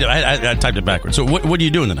 Oh, I typed it backwards. So what are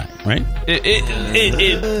you doing tonight? Right?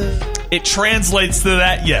 It translates to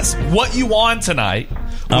that. Yes. What you on tonight?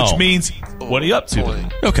 Which means what are you up to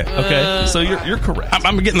tonight? Okay. So you're correct.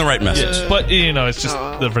 I'm getting the right message. Yeah, but it's just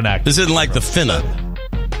the vernacular. This isn't like the finna.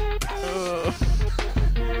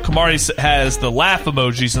 Kamari has the laugh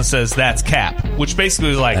emojis and says that's cap, which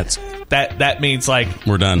basically is like that means like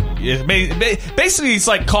we're done. Basically, it's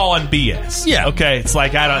like calling BS. Yeah. Okay. It's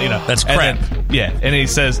like I don't. That's crap. And he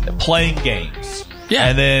says playing games. Yeah.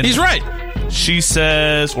 And then he's right. She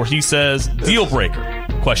says, or he says, deal breaker?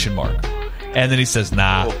 Question mark. And then he says,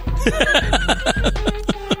 nah.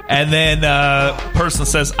 And then person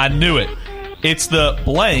says, I knew it. It's the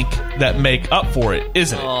blank that make up for it,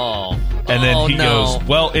 isn't it? Oh. And then he goes,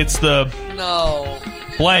 well, it's the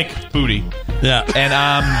blank booty. Yeah. And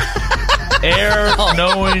I'm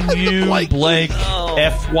knowing you blank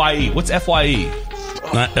FYE. What's FYE?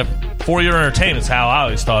 For your entertainment is how I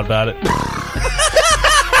always thought about it.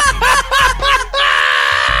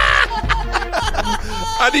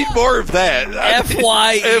 I need more of that.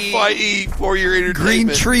 FYE for your entertainment. Green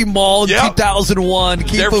Tree Mall 2001.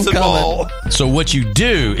 Keep them coming. So what you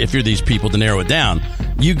do, if you're these people, to narrow it down,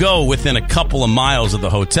 you go within a couple of miles of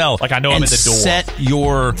the hotel. Like I know I'm in the door. Set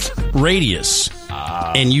your radius.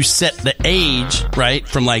 And you set the age, right,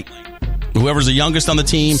 from like whoever's the youngest on the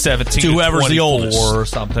team 17 to whoever's the oldest. or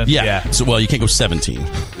something. Yeah. So, well, you can't go 17. You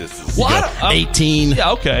go 18.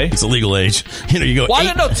 Yeah, okay. It's a legal age. You go. Well, I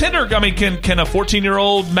didn't know Tinder. I mean, can a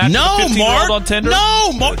 14-year-old match no, a 15-year-old on Tinder?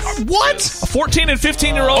 No, Mark. What? A 14 and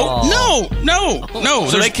 15-year-old? No.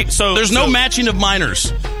 So there's no matching of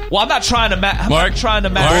minors. Well, I'm not trying to match. Mark.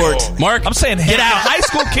 I'm saying get out. High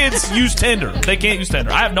school kids use Tinder. They can't use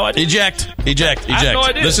Tinder. I have no idea. Eject. I have no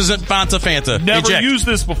idea. This isn't Fanta. Never Eject. used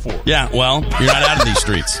this before. Yeah, well, you're not out in these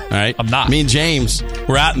streets, all right? I'm not. Me and James,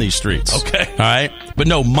 we're out in these streets. Okay. All right? But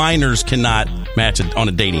no, minors cannot match it on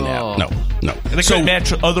a dating app. No. And they can't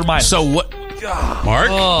match other minors. So what? Mark?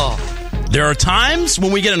 There are times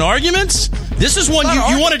when we get in arguments. This is one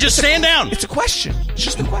you want to just stand down. It's a question. It's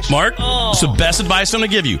just a question. Mark, it's the best advice I'm going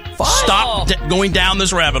to give you. Fine. Stop going down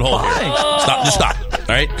this rabbit hole. Fine. Just stop. All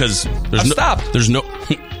right? Because there's no.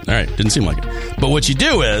 All right, didn't seem like it. But what you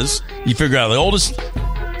do is you figure out the oldest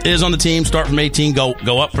is on the team, start from 18,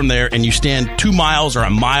 go up from there, and you stand 2 miles or a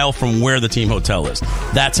mile from where the team hotel is.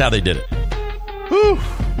 That's how they did it. Whew.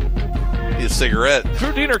 A cigarette.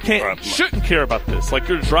 Drew Diener shouldn't care about this. Like,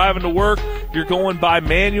 you're driving to work, you're going by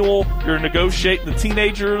manual, you're negotiating the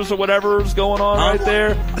teenagers or whatever's going on right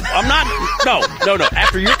there. I'm not. No.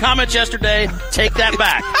 After your comments yesterday, take that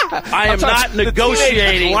back. I am not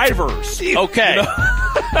negotiating. Drivers. Okay.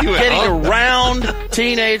 Getting around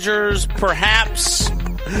teenagers, perhaps.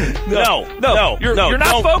 No. You're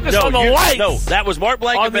not focused on the lights. No, that was Mark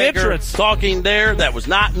Blankenbaker talking there. That was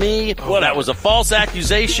not me. That was a false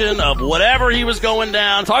accusation of whatever he was going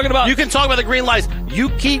down. Talking about. You can talk about the green lights. You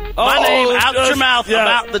keep my name out your mouth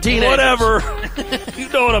about the teenagers. Whatever. You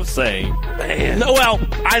know what I'm saying. Man. No, well,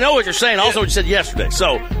 I know what you're saying. Also, what you said yesterday.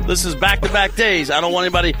 So this is back-to-back days. I don't want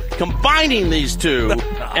anybody combining these two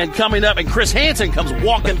and coming up, and Chris Hansen comes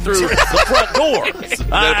walking through the front door.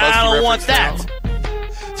 I don't want that.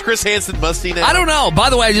 Is Chris Hansen musty now? I don't know. By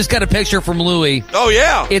the way, I just got a picture from Louie. Oh,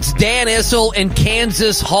 yeah. It's Dan Issel and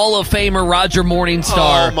Kansas Hall of Famer Roger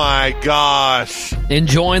Morningstar. Oh, my gosh.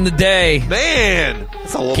 Enjoying the day. Man.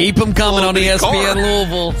 Keep them coming on ESPN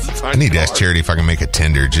Louisville. I need to ask Charity if I can make a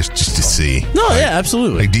tender just to see. No, yeah,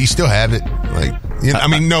 absolutely. Like, do you still have it? Like, you know, I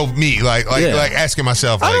mean, no, me. Like asking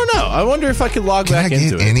myself. Like, I don't know. I wonder if I could log back into it.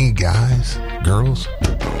 Can I get any guys, girls?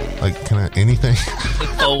 Like, can I anything?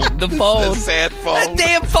 The phone. The sad phone. That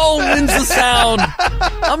damn phone wins the sound.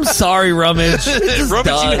 I'm sorry, Rummage. It just Rummage,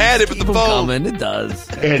 does. you had it with Keep the 'em phone. coming. It does.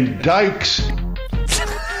 And Dykes.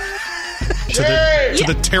 To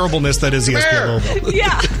the terribleness that is ESPN Louisville.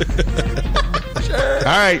 Yeah.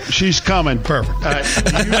 All right, she's coming. Perfect.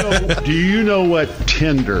 Do you know what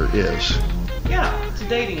Tinder is? Yeah, it's a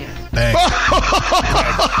dating app. Hey.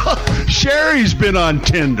 Sherry's been on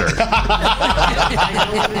Tinder.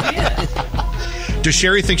 Does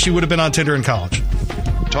Sherry think she would have been on Tinder in college?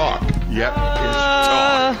 Talk. Yep.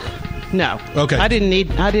 No. Okay. I didn't need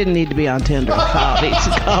to be on Tinder in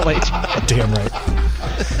college. Damn right.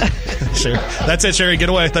 Sure. That's it, Sherry. Get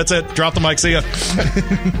away. That's it. Drop the mic. See ya.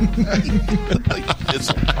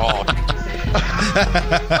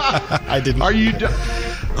 I didn't. Are you done?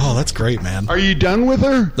 Oh, that's great, man. Are you done with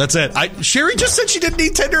her? That's it. Sherry just said she didn't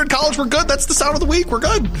need Tinder in college. We're good. That's the sound of the week. We're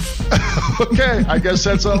good. Okay. I guess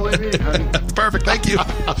that's all I need, honey. That's perfect. Thank you.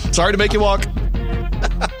 Sorry to make you walk.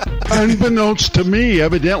 Unbeknownst to me,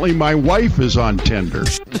 evidently my wife is on Tinder.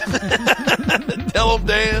 Tell him,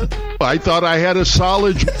 Dan. I thought I had a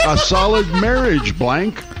solid marriage,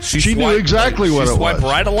 Blank. She knew exactly what it was. Swiped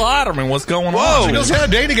right a lot. I mean, what's going on? She goes, had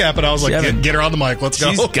a dating app, and I was like, get her on the mic. Let's go.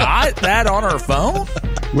 She's got that on her phone?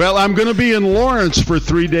 Well, I'm going to be in Lawrence for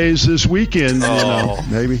 3 days this weekend. You know,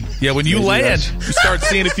 maybe. Yeah, when you land, you start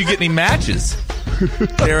seeing if you get any matches.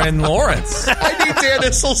 They're in Lawrence. I need Dan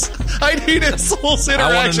Issel's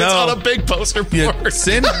interactions on a big poster for her.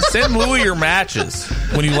 Send Louie your matches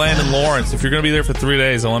when you land in Lawrence. If you're going to be there for 3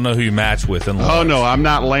 days, I want to know who you match with in Lawrence. Oh, no, I'm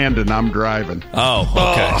not landing. I'm driving.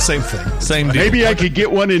 Oh, okay. Same thing. Same deal. Maybe I could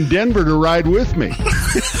get one in Denver to ride with me.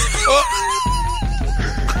 Oh,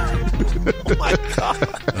 my God.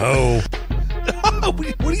 Oh.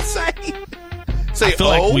 What do you say? I feel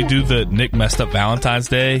like we do the Nick messed up Valentine's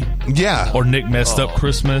Day. Yeah. Or Nick messed up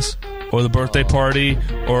Christmas. Or the birthday party.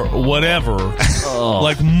 Or whatever.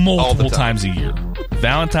 Like multiple times a year.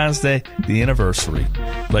 Valentine's Day, the anniversary.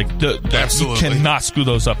 Like, absolutely. You cannot screw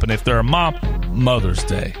those up. And if they're a mom, Mother's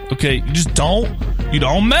Day. Okay? You just don't. You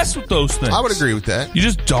don't mess with those things. I would agree with that. You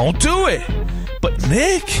just don't do it. But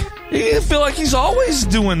Nick, I feel like he's always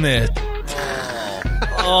doing that.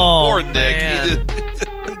 Poor Nick.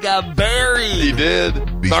 He got buried. He did.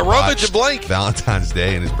 By Rummage and Blank. Valentine's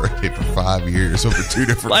Day and his birthday for 5 years over 2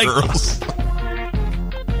 different girls.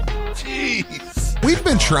 Jeez. We've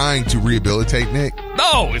been trying to rehabilitate Nick.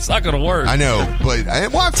 No, it's not going to work. I know, but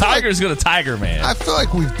Tiger's going to Tiger, man. I feel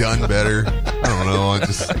like we've done better. I don't know.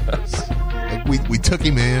 We took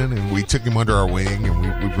him in and we took him under our wing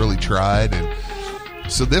and we've really tried. And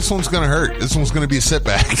so this one's going to hurt. This one's going to be a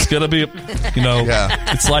setback. It's going to be,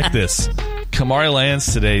 It's like this. Kamari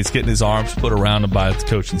lands today. He's getting his arms put around him by the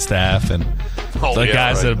coaching staff and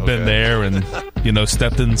guys that have been there and,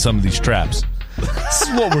 stepped in some of these traps. This is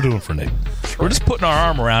what we're doing for Nick. We're just putting our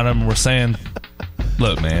arm around him and we're saying,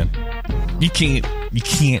 look, man, you can't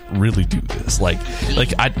really do this.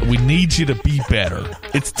 We need you to be better.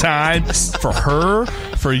 It's time for her,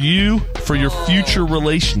 for you, for your future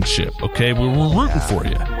relationship. Okay, we're rooting for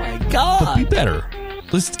you. Oh my God, but be better.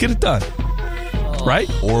 Let's get it done. Right?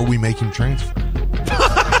 Or we make him transfer.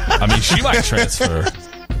 I mean, she might transfer.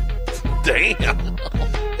 Damn.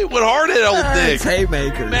 It went hard at old Nick.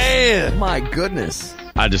 Haymakers. Man. My goodness.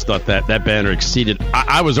 I just thought that banner exceeded.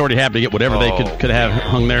 I was already happy to get whatever they could have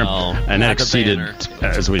hung there, and that exceeded,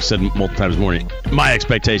 as we said multiple times this morning, my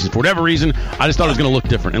expectations. For whatever reason, I just thought it was going to look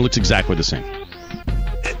different. It looks exactly the same.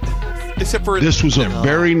 Except for this was a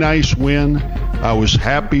very nice win. I was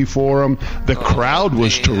happy for them. The crowd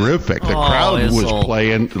was terrific. The crowd was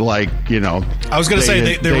playing like, I was going to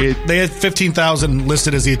say they had 15,000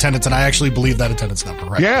 listed as the attendance, and I actually believe that attendance number.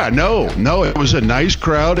 Right? Yeah, no, it was a nice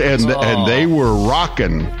crowd, and they were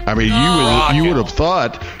rocking. I mean, you would have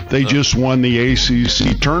thought they just won the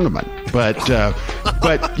ACC tournament, but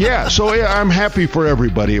yeah. So yeah, I'm happy for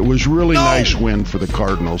everybody. It was really nice win for the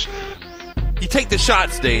Cardinals. You take the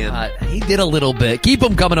shots, Dan. He did a little bit. Keep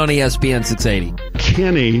them coming on ESPN 680.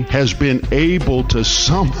 Kenny has been able to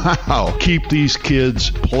somehow keep these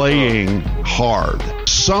kids playing hard.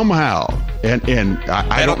 Somehow. And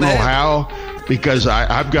I don't know how, because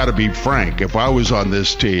I've got to be frank. If I was on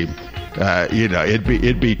this team,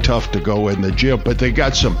 it'd be tough to go in the gym. But they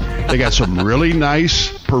got some really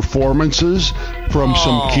nice performances from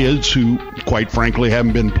some kids who, quite frankly,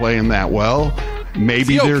 haven't been playing that well.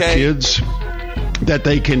 Maybe they're kids that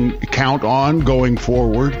they can count on going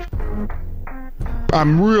forward.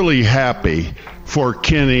 I'm really happy for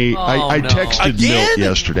Kenny. I texted Milt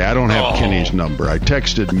yesterday. I don't have Kenny's number. I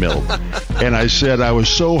texted Milt, and I said I was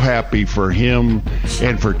so happy for him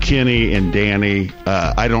and for Kenny and Danny.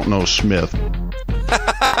 I don't know Smith.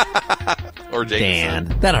 Or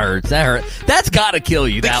Dan, that hurts. That's got to kill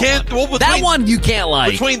you. That one you can't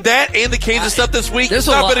like. Between that and the Kansas stuff this week, it's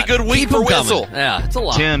not been a good week for Whistle. Yeah, it's a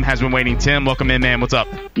lot. Tim has been waiting. Tim, welcome in, man. What's up?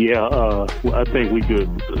 Yeah, I think we could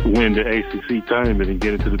win the ACC tournament and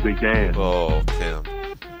get into the big dance. Oh,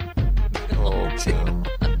 Tim.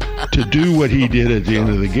 To do what he did at the end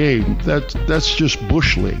of the game, that's just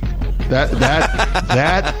Bush League.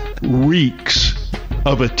 That reeks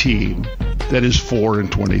of a team that is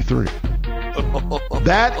 4-23.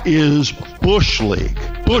 That is Bush League.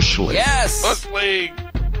 Bush League. Yes. Bush League.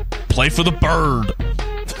 Play for the bird.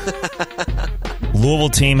 Louisville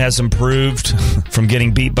team has improved from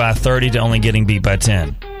getting beat by 30 to only getting beat by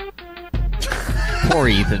 10. Poor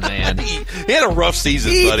Ethan, man. He had a rough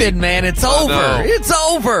season, buddy. Ethan, man, it's over. No. It's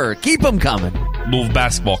over. Keep them coming. Louisville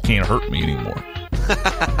basketball can't hurt me anymore.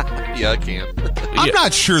 Yeah, I can. I'm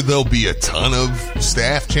not sure there'll be a ton of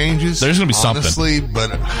staff changes. There's going to be honestly,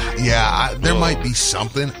 but there might be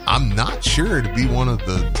something. I'm not sure to be one of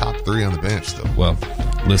the top 3 on the bench, though. Well,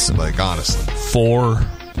 listen, honestly,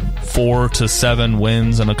 4 to 7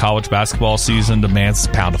 wins in a college basketball season demands a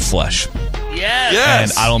pound of flesh.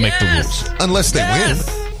 Yes. And I don't make the rules unless they win.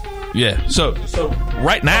 Yeah. So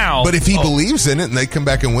right now, but if he believes in it and they come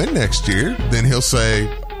back and win next year, then he'll say.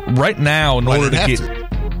 Right now, in order to get.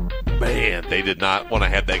 Man, they did not want to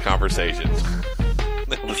have that conversation.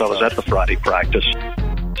 So I was at the Friday practice.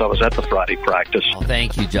 Oh,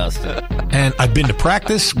 thank you, Justin. And I've been to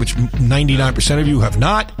practice, which 99% of you have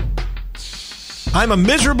not. I'm a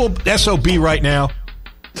miserable SOB right now.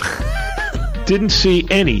 Didn't see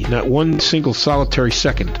not one single solitary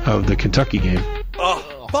second of the Kentucky game.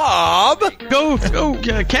 Bob! Go,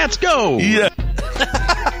 Cats, go! Yeah.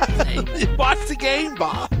 Watch the game,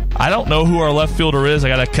 Bob. I don't know who our left fielder is. I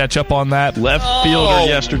got to catch up on that. Left fielder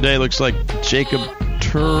yesterday looks like Jacob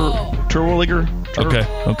Terwilliger. Okay.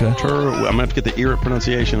 I'm gonna have to get the ear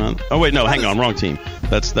pronunciation on. Oh wait, no, hang on, wrong team.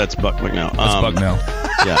 That's Bucknell. That's Bucknell.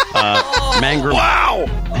 Yeah, Mangrum. Wow,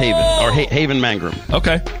 Haven Mangrum.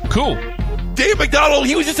 Okay, cool. Dave McDonald,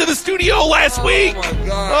 he was just in the studio last week. Oh my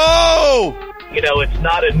God. Oh. It's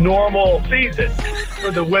not a normal season for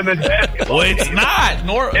the women's basketball. Well, it's not.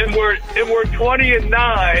 And we're 20-9,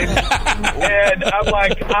 and I'm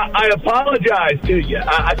like, I apologize to you.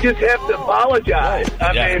 I just have to apologize.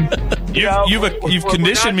 I mean, you've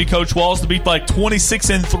conditioned me, Coach Walls, to be like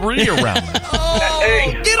 26-3 around.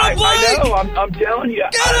 Hey, get him, Blake! I know. I'm telling you.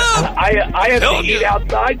 I have to eat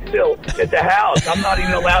outside still at the house. I'm not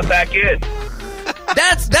even allowed back in.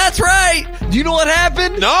 That's right. Do you know what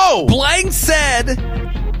happened? No. Blank said,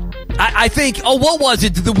 I think, what was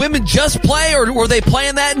it? Did the women just play, or were they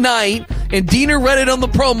playing that night? And Diener read it on the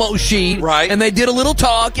promo sheet. Right. And they did a little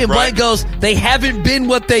talk, and Blank goes, they haven't been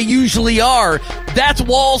what they usually are. That's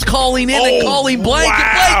Walls calling in and calling Blank.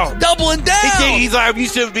 Wow. And Blank doubling down. He's like, I'm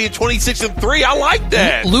used to being 26-3. I like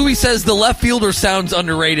that. Louis says the left fielder sounds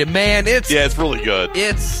underrated. Man, it's really good.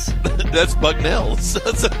 That's Bucknell.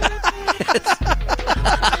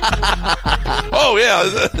 Oh, yeah.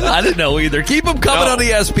 I didn't know either. Keep them coming on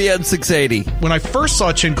ESPN 680. When I first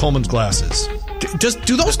saw Chin Coleman's glasses,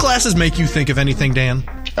 do those glasses make you think of anything, Dan?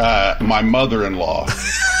 My mother-in-law.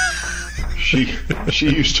 She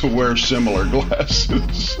used to wear similar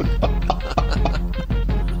glasses.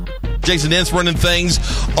 Jason Dent's running things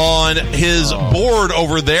on his board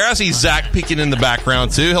over there. I see Zach peeking in the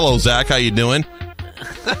background, too. Hello, Zach. How you doing?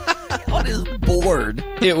 On his board.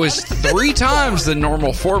 weird. It was 3 times the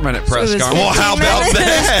normal 4-minute press conference. Well, how about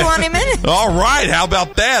that? 20 minutes. All right, how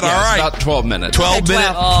about that? Yeah, All right, about 12 minutes. 12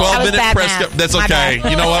 minute press. That's My okay.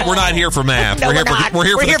 bad. You know what? We're not here for math. No, we're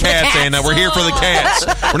here for the cats, cats. Anna. We're here for the cats.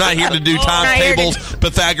 We're not here to do timetables,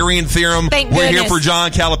 Pythagorean theorem. Thank We're here goodness. for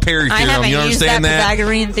John Calipari I theorem. haven't You used understand that that?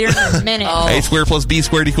 Pythagorean theorem in a minute. A squared plus B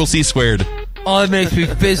squared equals C squared. Oh, it makes me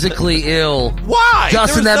physically ill. Why?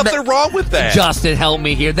 Justin, There's nothing wrong with that. Justin, help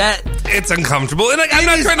me here. It's uncomfortable, and I'm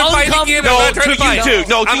not is trying to fight again.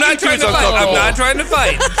 No, I'm not trying to fight. I'm not trying to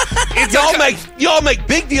fight. I'm not trying to fight. Y'all make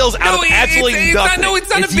big deals out of absolutely nothing. It's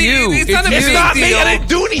not a big deal. It's not a big deal. I didn't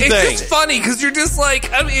do anything. It's just funny because you're just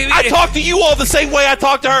like I talk to you all the same way I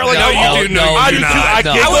talk to her. Like, no, you do. No, you do not. I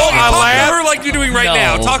Talk laugh. to her like you're doing right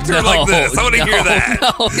now. Talk to her like this. I want to hear that.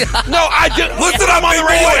 No, I do. Listen, I'm on the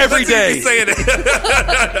radio every day. Saying it.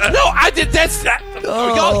 No, I did.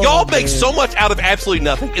 Y'all make so much out of absolutely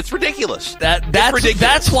nothing. It's ridiculous. That's ridiculous.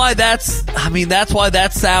 That's why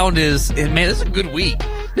that sound is. Man, this is a good week.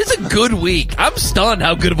 This is a good week. I'm stunned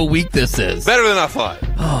how good of a week this is. Better than I thought.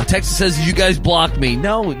 Oh, Texas says you guys blocked me.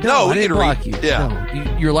 No, I didn't block you. Yeah.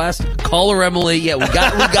 No, your last caller, Emily. Yeah, we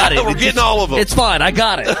got it. We're getting all of them. It's fine. I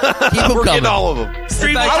got it. Keep them We're coming. getting all of them.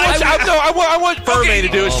 I want Furman to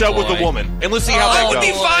do a show with a woman, and let's see how that would goes.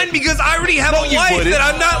 be fine because I already have a wife wouldn't. that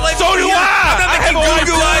I'm not like. So do I. I'm not I have a wife,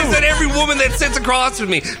 making eyes too. at every woman that sits across from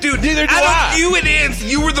me, dude. Neither do I. You and Ince,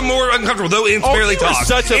 you were the more uncomfortable. Though Ince barely you are talked.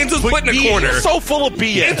 such a- Ince was put in a corner. You're so full of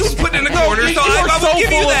BS. Ince was put in a No, corner, you so are I so will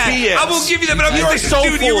give you full of that. BS. I will give you that. But I'm You are just so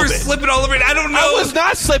like, dude, full you were of it. slipping all over it. I don't know. I was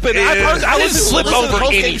not slipping. I didn't slip over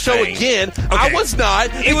any show again. I was not.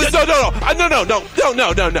 It was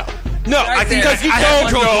No. No, I can because you I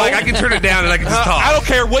don't know. Like I can turn it down and I can just talk. I don't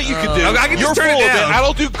care what you can do. I can You're just turn full it of down. it. I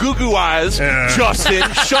don't do goo-goo eyes. Justin,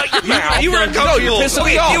 shut your mouth. You were uncomfortable. No, you're pissing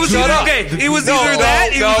me off. It was Shut either up. okay. It was either that.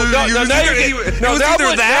 It was either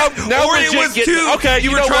that, or it was two. Okay,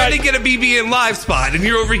 you were trying to get a BBN live spot, and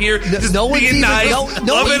you're over here just being nice,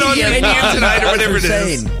 loving on BBN tonight or whatever it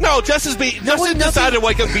is. No, Justin decided to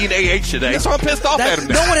wake up being AH today, so I'm pissed off at him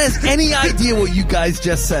now. No one has any idea what you guys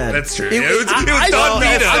just said. That's true. It was Don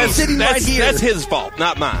Vito. I'm sitting right here. That's his fault,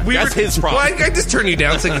 not mine. That's his problem. Well, I just turn you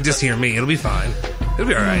down so you can just hear me. It'll be fine. It'll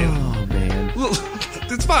be all right. Oh man,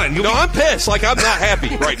 it's fine. I'm pissed. Like I'm not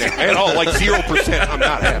happy right now at all. Like 0%. I'm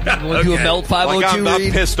not happy. Want to do a Melt 502 I'm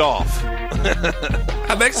read? pissed off.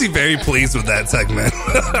 I'm actually very pleased with that segment.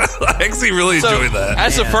 I actually really enjoyed that.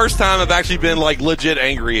 That's the first time I've actually been like legit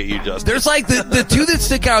angry at you, Justin. There's like the two that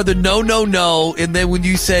stick out are the no, and then when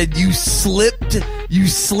you said you slipped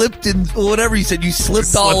and whatever you said, you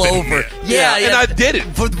slipped all over. Yeah, and I did it.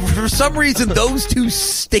 For some reason, those two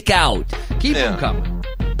stick out. Keep them coming.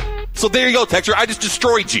 So there you go, Texture. I just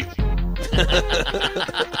destroyed you.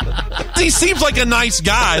 He seems like a nice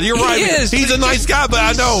guy. You're right. He is. He's a nice guy, but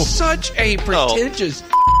I know. Such a pretentious.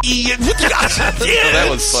 That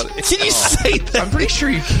was funny. Can you say that? I'm pretty sure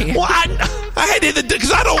you can. Well, I had to,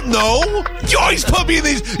 because I don't know. You always put me in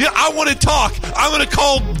these. Yeah, I want to talk. I'm going to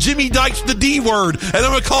call Jimmy Dykes the D word, and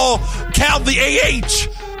I'm going to call Cal the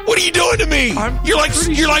AH. What are you doing to me? You're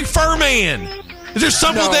like Furman. Is there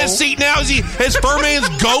something with that seat now? Has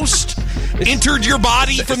Furman's ghost entered your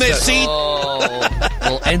body from that seat?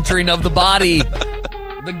 Well, entering of the body.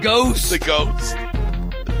 The ghost. The ghost.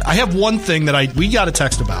 I have one thing that we got a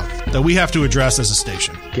text about that we have to address as a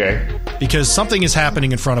station. Okay. Because something is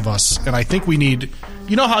happening in front of us, and I think we need...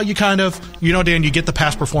 You know how you Dan, you get the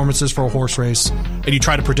past performances for a horse race, and you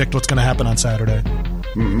try to predict what's going to happen on Saturday?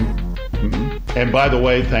 And by the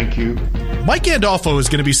way, thank you. Mike Gandolfo is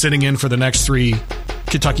going to be sitting in for the next 3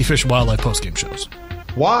 Kentucky Fish and Wildlife postgame shows.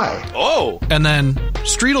 Why? Oh. And then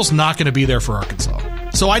Streetel's not going to be there for Arkansas.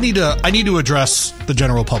 So I need to address the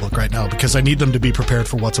general public right now because I need them to be prepared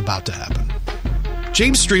for what's about to happen.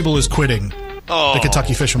 James Strebel is quitting the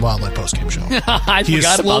Kentucky Fish and Wildlife postgame show. He is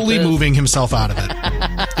slowly moving himself out of it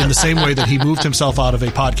in the same way that he moved himself out of a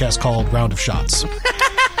podcast called Round of Shots.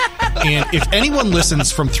 And if anyone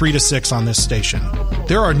listens from 3 to 6 on this station,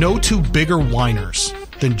 there are no two bigger whiners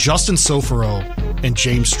than Justin Soforo and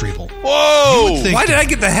James Strebel. Whoa! Why did I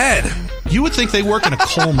get the head? You would think they work in a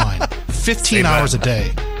coal mine 15 hours a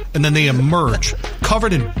day, and then they emerge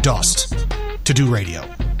covered in dust to do radio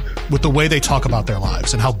with the way they talk about their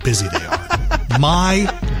lives and how busy they are.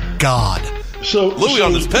 My God. So Louis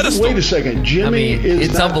on this pedestal. Wait a second. Jimmy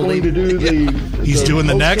is not going to do the... He's doing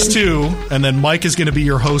the next postgame? 2, and then Mike is going to be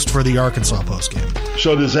your host for the Arkansas postgame.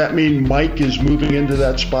 So does that mean Mike is moving into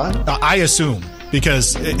that spot? I assume,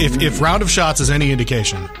 because if Round of Shots is any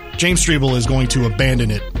indication, James Strebel is going to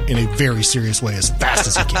abandon it in a very serious way as fast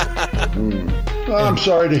as he can. Well, I'm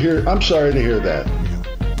sorry to hear that.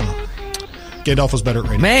 Gandalf was better at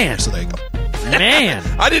radio. Man. So there you go. Man.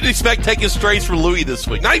 I didn't expect taking strays from Louis this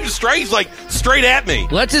week. Not even strays, like straight at me.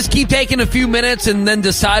 Let's just keep taking a few minutes and then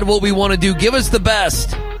decide what we want to do. Give us the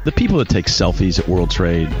best. The people that take selfies at World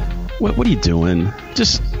Trade, what are you doing?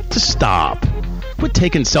 Just stop. Quit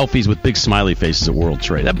taking selfies with big smiley faces at World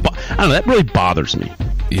Trade. I don't know. That really bothers me.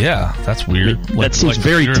 Yeah, that's weird. That seems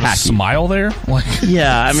very tacky. Smile there?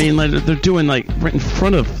 Yeah, I mean, like, they're doing like right in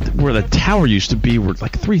front of where the tower used to be, where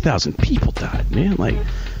like 3,000 people died. Man, like,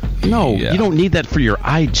 no, you don't need that for your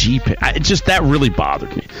IG pic. That really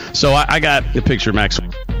bothered me. So I got the picture, Max.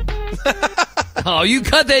 Oh, you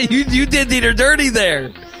cut that. You did Dieter dirty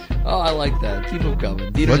there. Oh, I like that. Keep them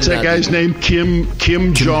coming. Dieter What's that guy's name?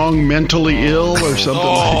 Kim Jong mentally ill or something?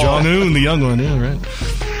 Jong-un, the young one. Yeah, right.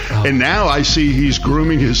 And now I see he's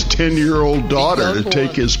grooming his 10-year-old daughter to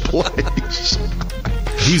take his place.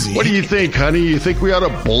 Easy. What do you think, honey? You think we ought to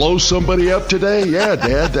blow somebody up today? Yeah,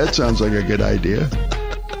 Dad, that sounds like a good idea.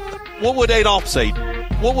 What would Adolf say?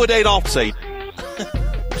 Adolf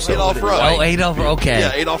Rudd. Oh, Adolf, okay.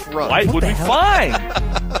 Yeah, Adolf Rudd. White would be fine.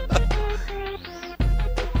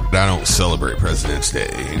 I don't celebrate President's Day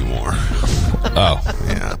anymore. Oh.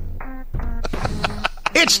 Yeah.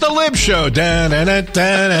 It's the Lib Show.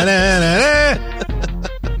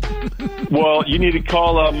 Well, you need to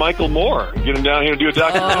call Michael Moore and get him down here to do a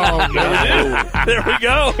documentary. There we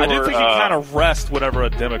go. I do think Or, he kind of rests whenever a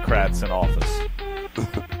Democrat's in office.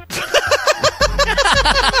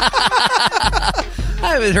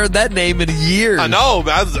 I haven't heard that name in years. I know.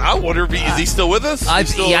 I wonder if is he still with us? I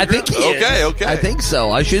think he is. Okay. I think so.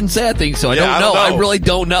 I shouldn't say I think so. I Yeah, don't I know. don't know. I really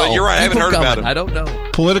don't know. But you're right. I haven't heard about him. I don't know.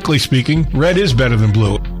 Politically speaking, red is better than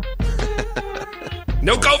blue.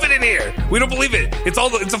 No COVID in here. We don't believe it. It's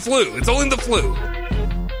a flu. It's only the flu.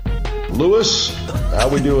 Lewis, how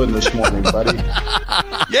we doing this morning, buddy?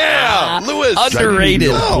 Yeah, Lewis. Underrated.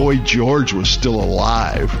 Boy George was still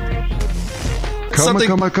alive. Come a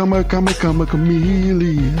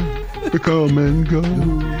chameleon. Come and go.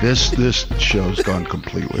 This show's gone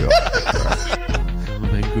completely off.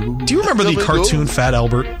 Do you remember the cartoon Fat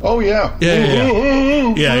Albert? Oh, yeah. Yeah.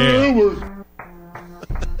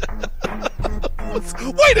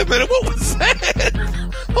 Wait a minute. What was that?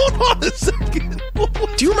 Hold on a second.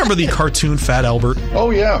 Do you remember the cartoon Fat Albert? Oh,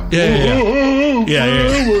 yeah. Yeah.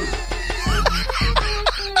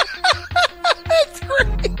 That's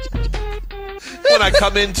great. When I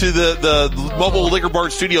come into the Mobile Liquor Bar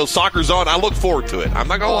studio, soccer's on. I look forward to it. I'm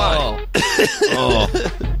not gonna lie.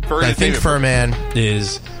 I think Furman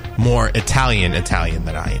is more Italian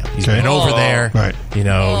than I am. He's been over there. Right. You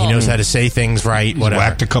know, he knows how to say things right. He's whatever.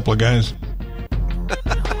 whacked a couple of guys.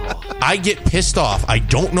 I get pissed off. I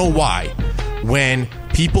don't know why. When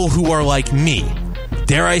people who are like me,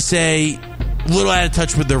 dare I say, a little out of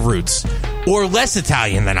touch with their roots, or less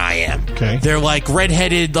Italian than I am. Okay. They're like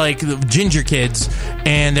redheaded, like ginger kids,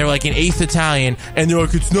 and they're like an eighth Italian, and they're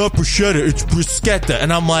like, it's not bruschetta, it's bruschetta.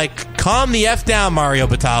 And I'm like, calm the F down, Mario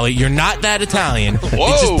Batali. You're not that Italian. It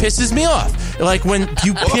just pisses me off. Like when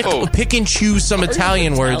you pick and choose some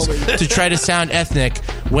Italian words to try to sound ethnic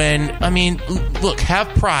when, I mean, look, have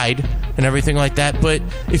pride and everything like that, but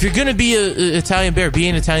if you're going to be an Italian bear, be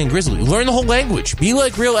an Italian grizzly. Learn the whole language. Be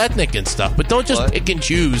like real ethnic and stuff, but don't just pick and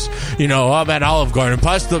choose, I'm at Olive Garden,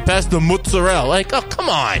 pasta mozzarella. Like, oh, come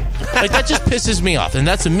on. Like, that just pisses me off, and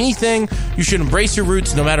that's a me thing. You should embrace your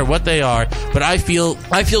roots no matter what they are, but I feel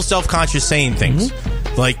self-conscious saying things,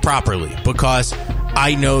 like, properly, because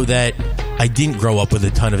I know that I didn't grow up with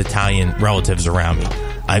a ton of Italian relatives around me.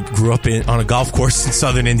 I grew up on a golf course in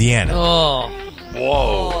southern Indiana. Whoa.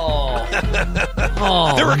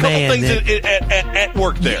 There were a couple things at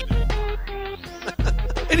work there.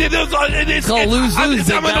 I'm in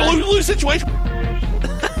a lose situation.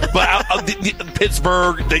 But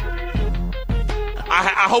Pittsburgh,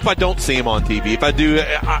 I hope I don't see him on TV. If I do,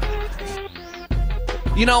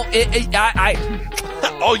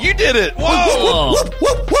 oh, you did it! Whoa! Whoop,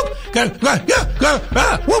 whoop, whoop. Whoop,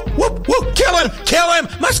 whoop, whoop. Kill him!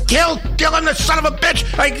 Must kill him, the son of a bitch!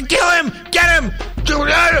 Kill him! Get him!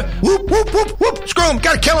 Whoop, whoop, whoop, whoop! Screw him!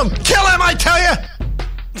 Gotta kill him! Kill him, I tell you!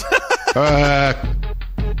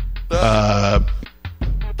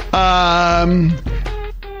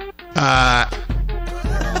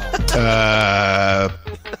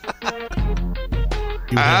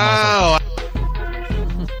 Ow!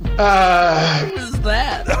 What is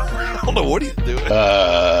that? I don't know what he's doing.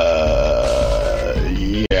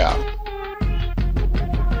 Yeah.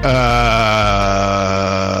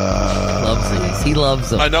 Loves these. He loves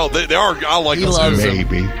them. I know they are. I like He those. loves them.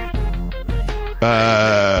 Maybe.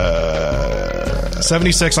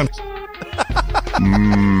 76 on.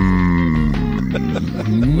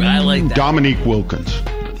 I like like that. Dominique Wilkins.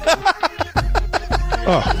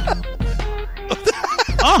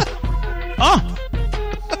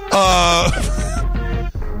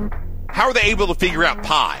 How are they able to figure out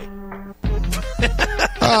pie?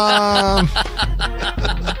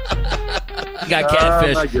 Got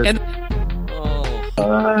catfish. And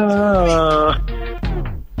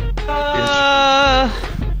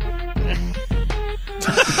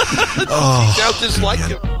Sounds just like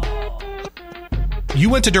him. You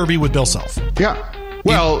went to Derby with Bill Self. Yeah.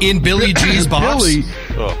 Well, in Billy G's box.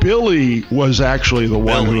 Billy was actually the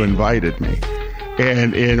one who invited me,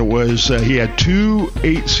 and it was he had 2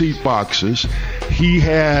 8-seat boxes. He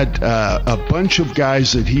had a bunch of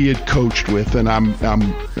guys that he had coached with, and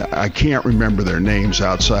I can't remember their names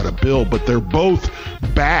outside of Bill, but they're both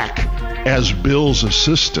back as Bill's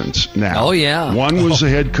assistants now. Oh, yeah. One was the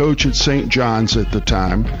head coach at St. John's at the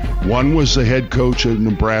time. One was the head coach at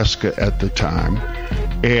Nebraska at the time.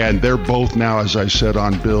 And they're both now, as I said,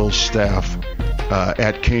 on Bill's staff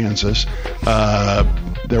at Kansas.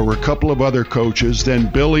 There were a couple of other coaches. Then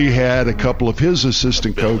Billy had a couple of his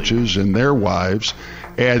assistant coaches and their wives.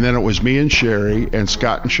 And then it was me and Sherry and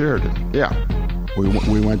Scott and Sheridan. Yeah, we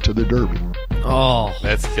went to the Derby. Oh,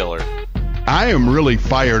 that's killer. I am really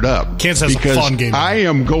fired up. Kansas has a fun game. I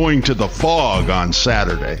am going to the Fog on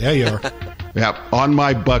Saturday. Yeah, you are. Yeah, on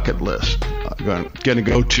my bucket list. I'm gonna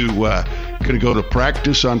go to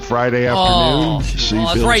practice on Friday afternoon. See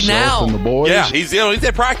Bill right Self now. and the boys. Yeah, he's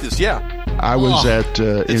at practice. Yeah, I was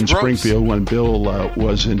in gross. Springfield when Bill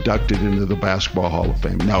was inducted into the Basketball Hall of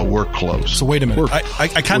Fame. No, we're close. So wait a minute. I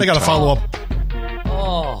kind of got to follow up.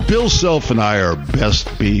 Bill Self and I are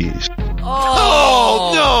best bees.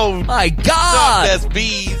 Oh no! My God! Not best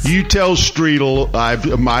bees. You tell Streetel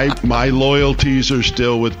my loyalties are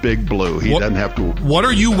still with Big Blue. He doesn't have to. What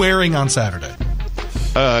are you wearing on Saturday?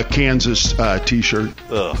 Kansas T-shirt.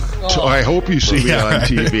 So I hope you see me on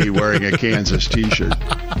TV wearing a Kansas T-shirt.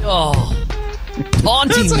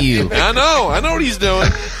 Taunting you. I know what he's doing.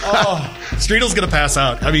 Streetel's gonna pass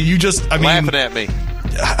out. I mean, laughing at me.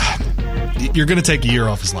 You're gonna take a year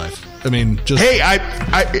off his life. I mean, just hey,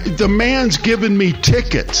 the man's giving me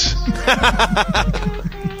tickets.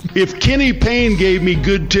 If Kenny Payne gave me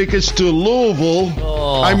good tickets to Louisville,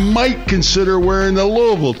 I might consider wearing the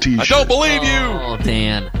Louisville T-shirt. I don't believe you. Oh,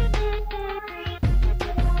 Dan.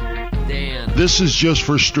 This is just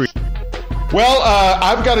for street. Well,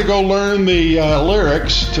 I've got to go learn the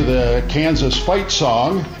lyrics to the Kansas fight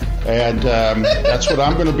song, and that's what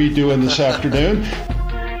I'm going to be doing this afternoon.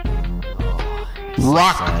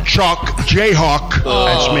 Rock Chalk Jayhawk.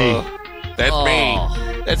 That's me.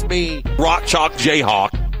 That's me. Rock Chalk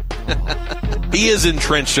Jayhawk. He is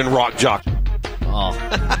entrenched in Rock Chalk.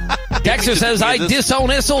 Dexter says, I disown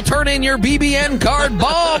Issel. Turn in your BBN card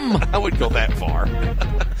bomb. I wouldn't go that far.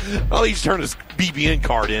 Well, he's turned his BBN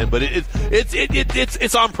card in, but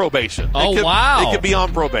it's on probation. Wow. It could be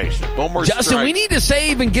on probation. One more Justin, strike. we need to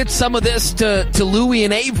save and get some of this to Louie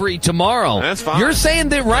and Avery tomorrow. That's fine. You're saying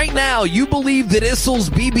that right now you believe that Issel's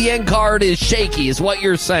BBN card is shaky, is what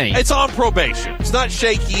you're saying. It's on probation. It's not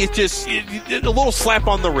shaky. It's just a little slap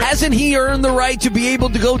on the wrist. Hasn't he earned the right to be able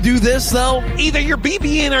to go do this, though? Either you're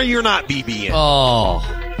BBN or you're not BBN. Oh,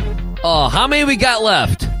 how many we got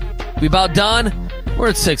left? We about done? We're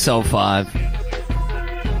at 6:05.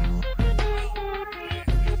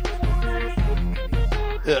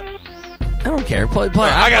 I don't care. Play.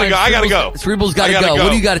 I gotta go. Cerebral's got to go. What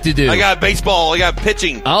do you got to do? I got baseball. I got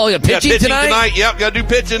pitching. Oh, yeah, pitching tonight? Yep, got to do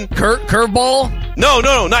pitching. Curveball? No,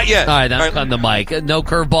 not yet. All right, that's on the mic. No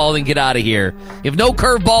curveball, then get out of here. If no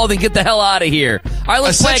curveball, then get the hell out of here. All right,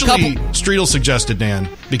 let's play a couple. Streetel suggested, Dan,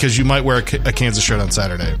 because you might wear a Kansas shirt on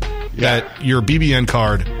Saturday, that your BBN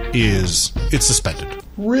card it's suspended.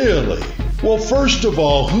 Really? Well, first of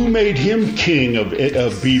all, who made him king of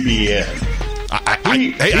BBN? I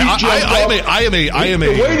am a.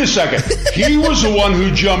 Wait a second. He was the one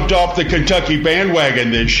who jumped off the Kentucky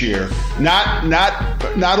bandwagon this year.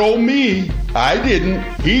 Not old me. I didn't.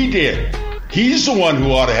 He did. He's the one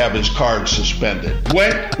who ought to have his card suspended.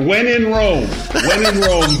 When in Rome. When in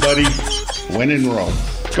Rome, buddy. When in Rome.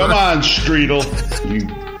 Come on, Streetel. You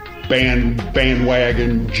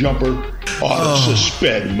bandwagon jumper. Ought to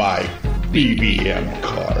suspend my BBM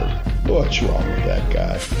card. What's wrong with that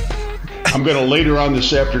guy? I'm going to later on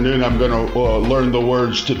this afternoon. I'm going to learn the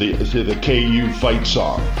words to the KU fight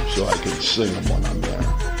song, so I can sing them when I'm there.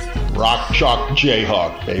 Rock Chalk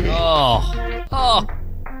Jayhawk, baby.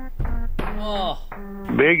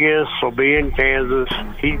 Big S will be in Kansas.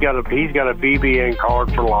 He's got a BBN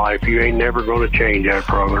card for life. You ain't never going to change that,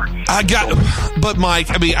 brother. But Mike,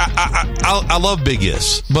 I mean, I love Big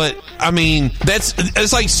Iss, but I mean,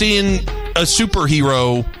 it's like seeing a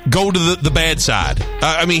superhero go to the bad side.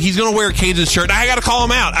 I mean, he's going to wear a Kansas shirt. I got to call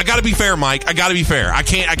him out. I got to be fair, Mike. I got to be fair. I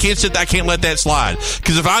can't sit there. I can't let that slide.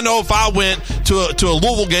 Because if I went to a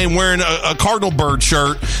Louisville game wearing a Cardinal Bird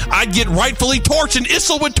shirt, I'd get rightfully torched, and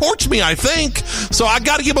Issel would torch me, I think. So I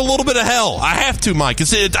got to give him a little bit of hell. I have to, Mike.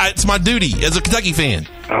 It's my duty as a Kentucky fan.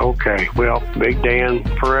 Okay, well, Big Dan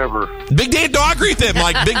forever. Big Dan, no, I agree with that,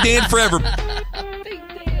 Mike. Big Dan forever.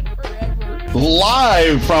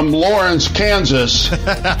 Live from Lawrence, Kansas,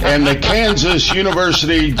 and the Kansas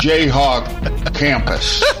University Jayhawk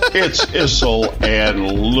campus. It's Issel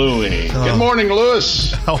and Louie. Good morning,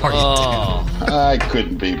 Lewis. How are you, Dan? I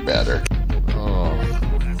couldn't be better. All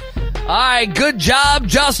right, good job,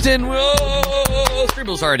 Justin.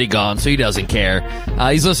 Streeble's already gone, so he doesn't care.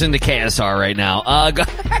 He's listening to KSR right now. Go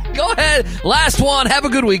ahead. Last one. Have a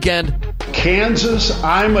good weekend. Kansas,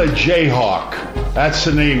 I'm a Jayhawk. That's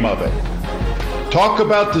the name of it. Talk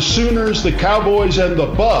about the Sooners, the Cowboys, and the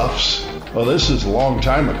Buffs. Well, this is a long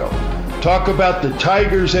time ago. Talk about the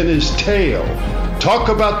Tigers and his tail. Talk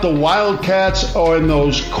about the Wildcats and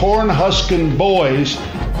those corn-husking boys,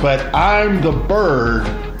 but I'm the bird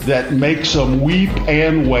that makes them weep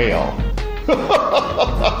and wail. Because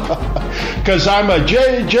I'm a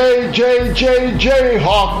Jayhawk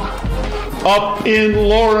up in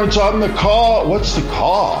Lawrence on the caw. What's the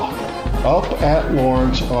caw? Up at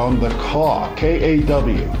Lawrence on the caw.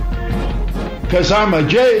 K-A-W. Because I'm a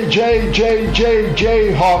Jayhawk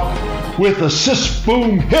with a sis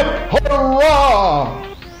boom hip hurrah.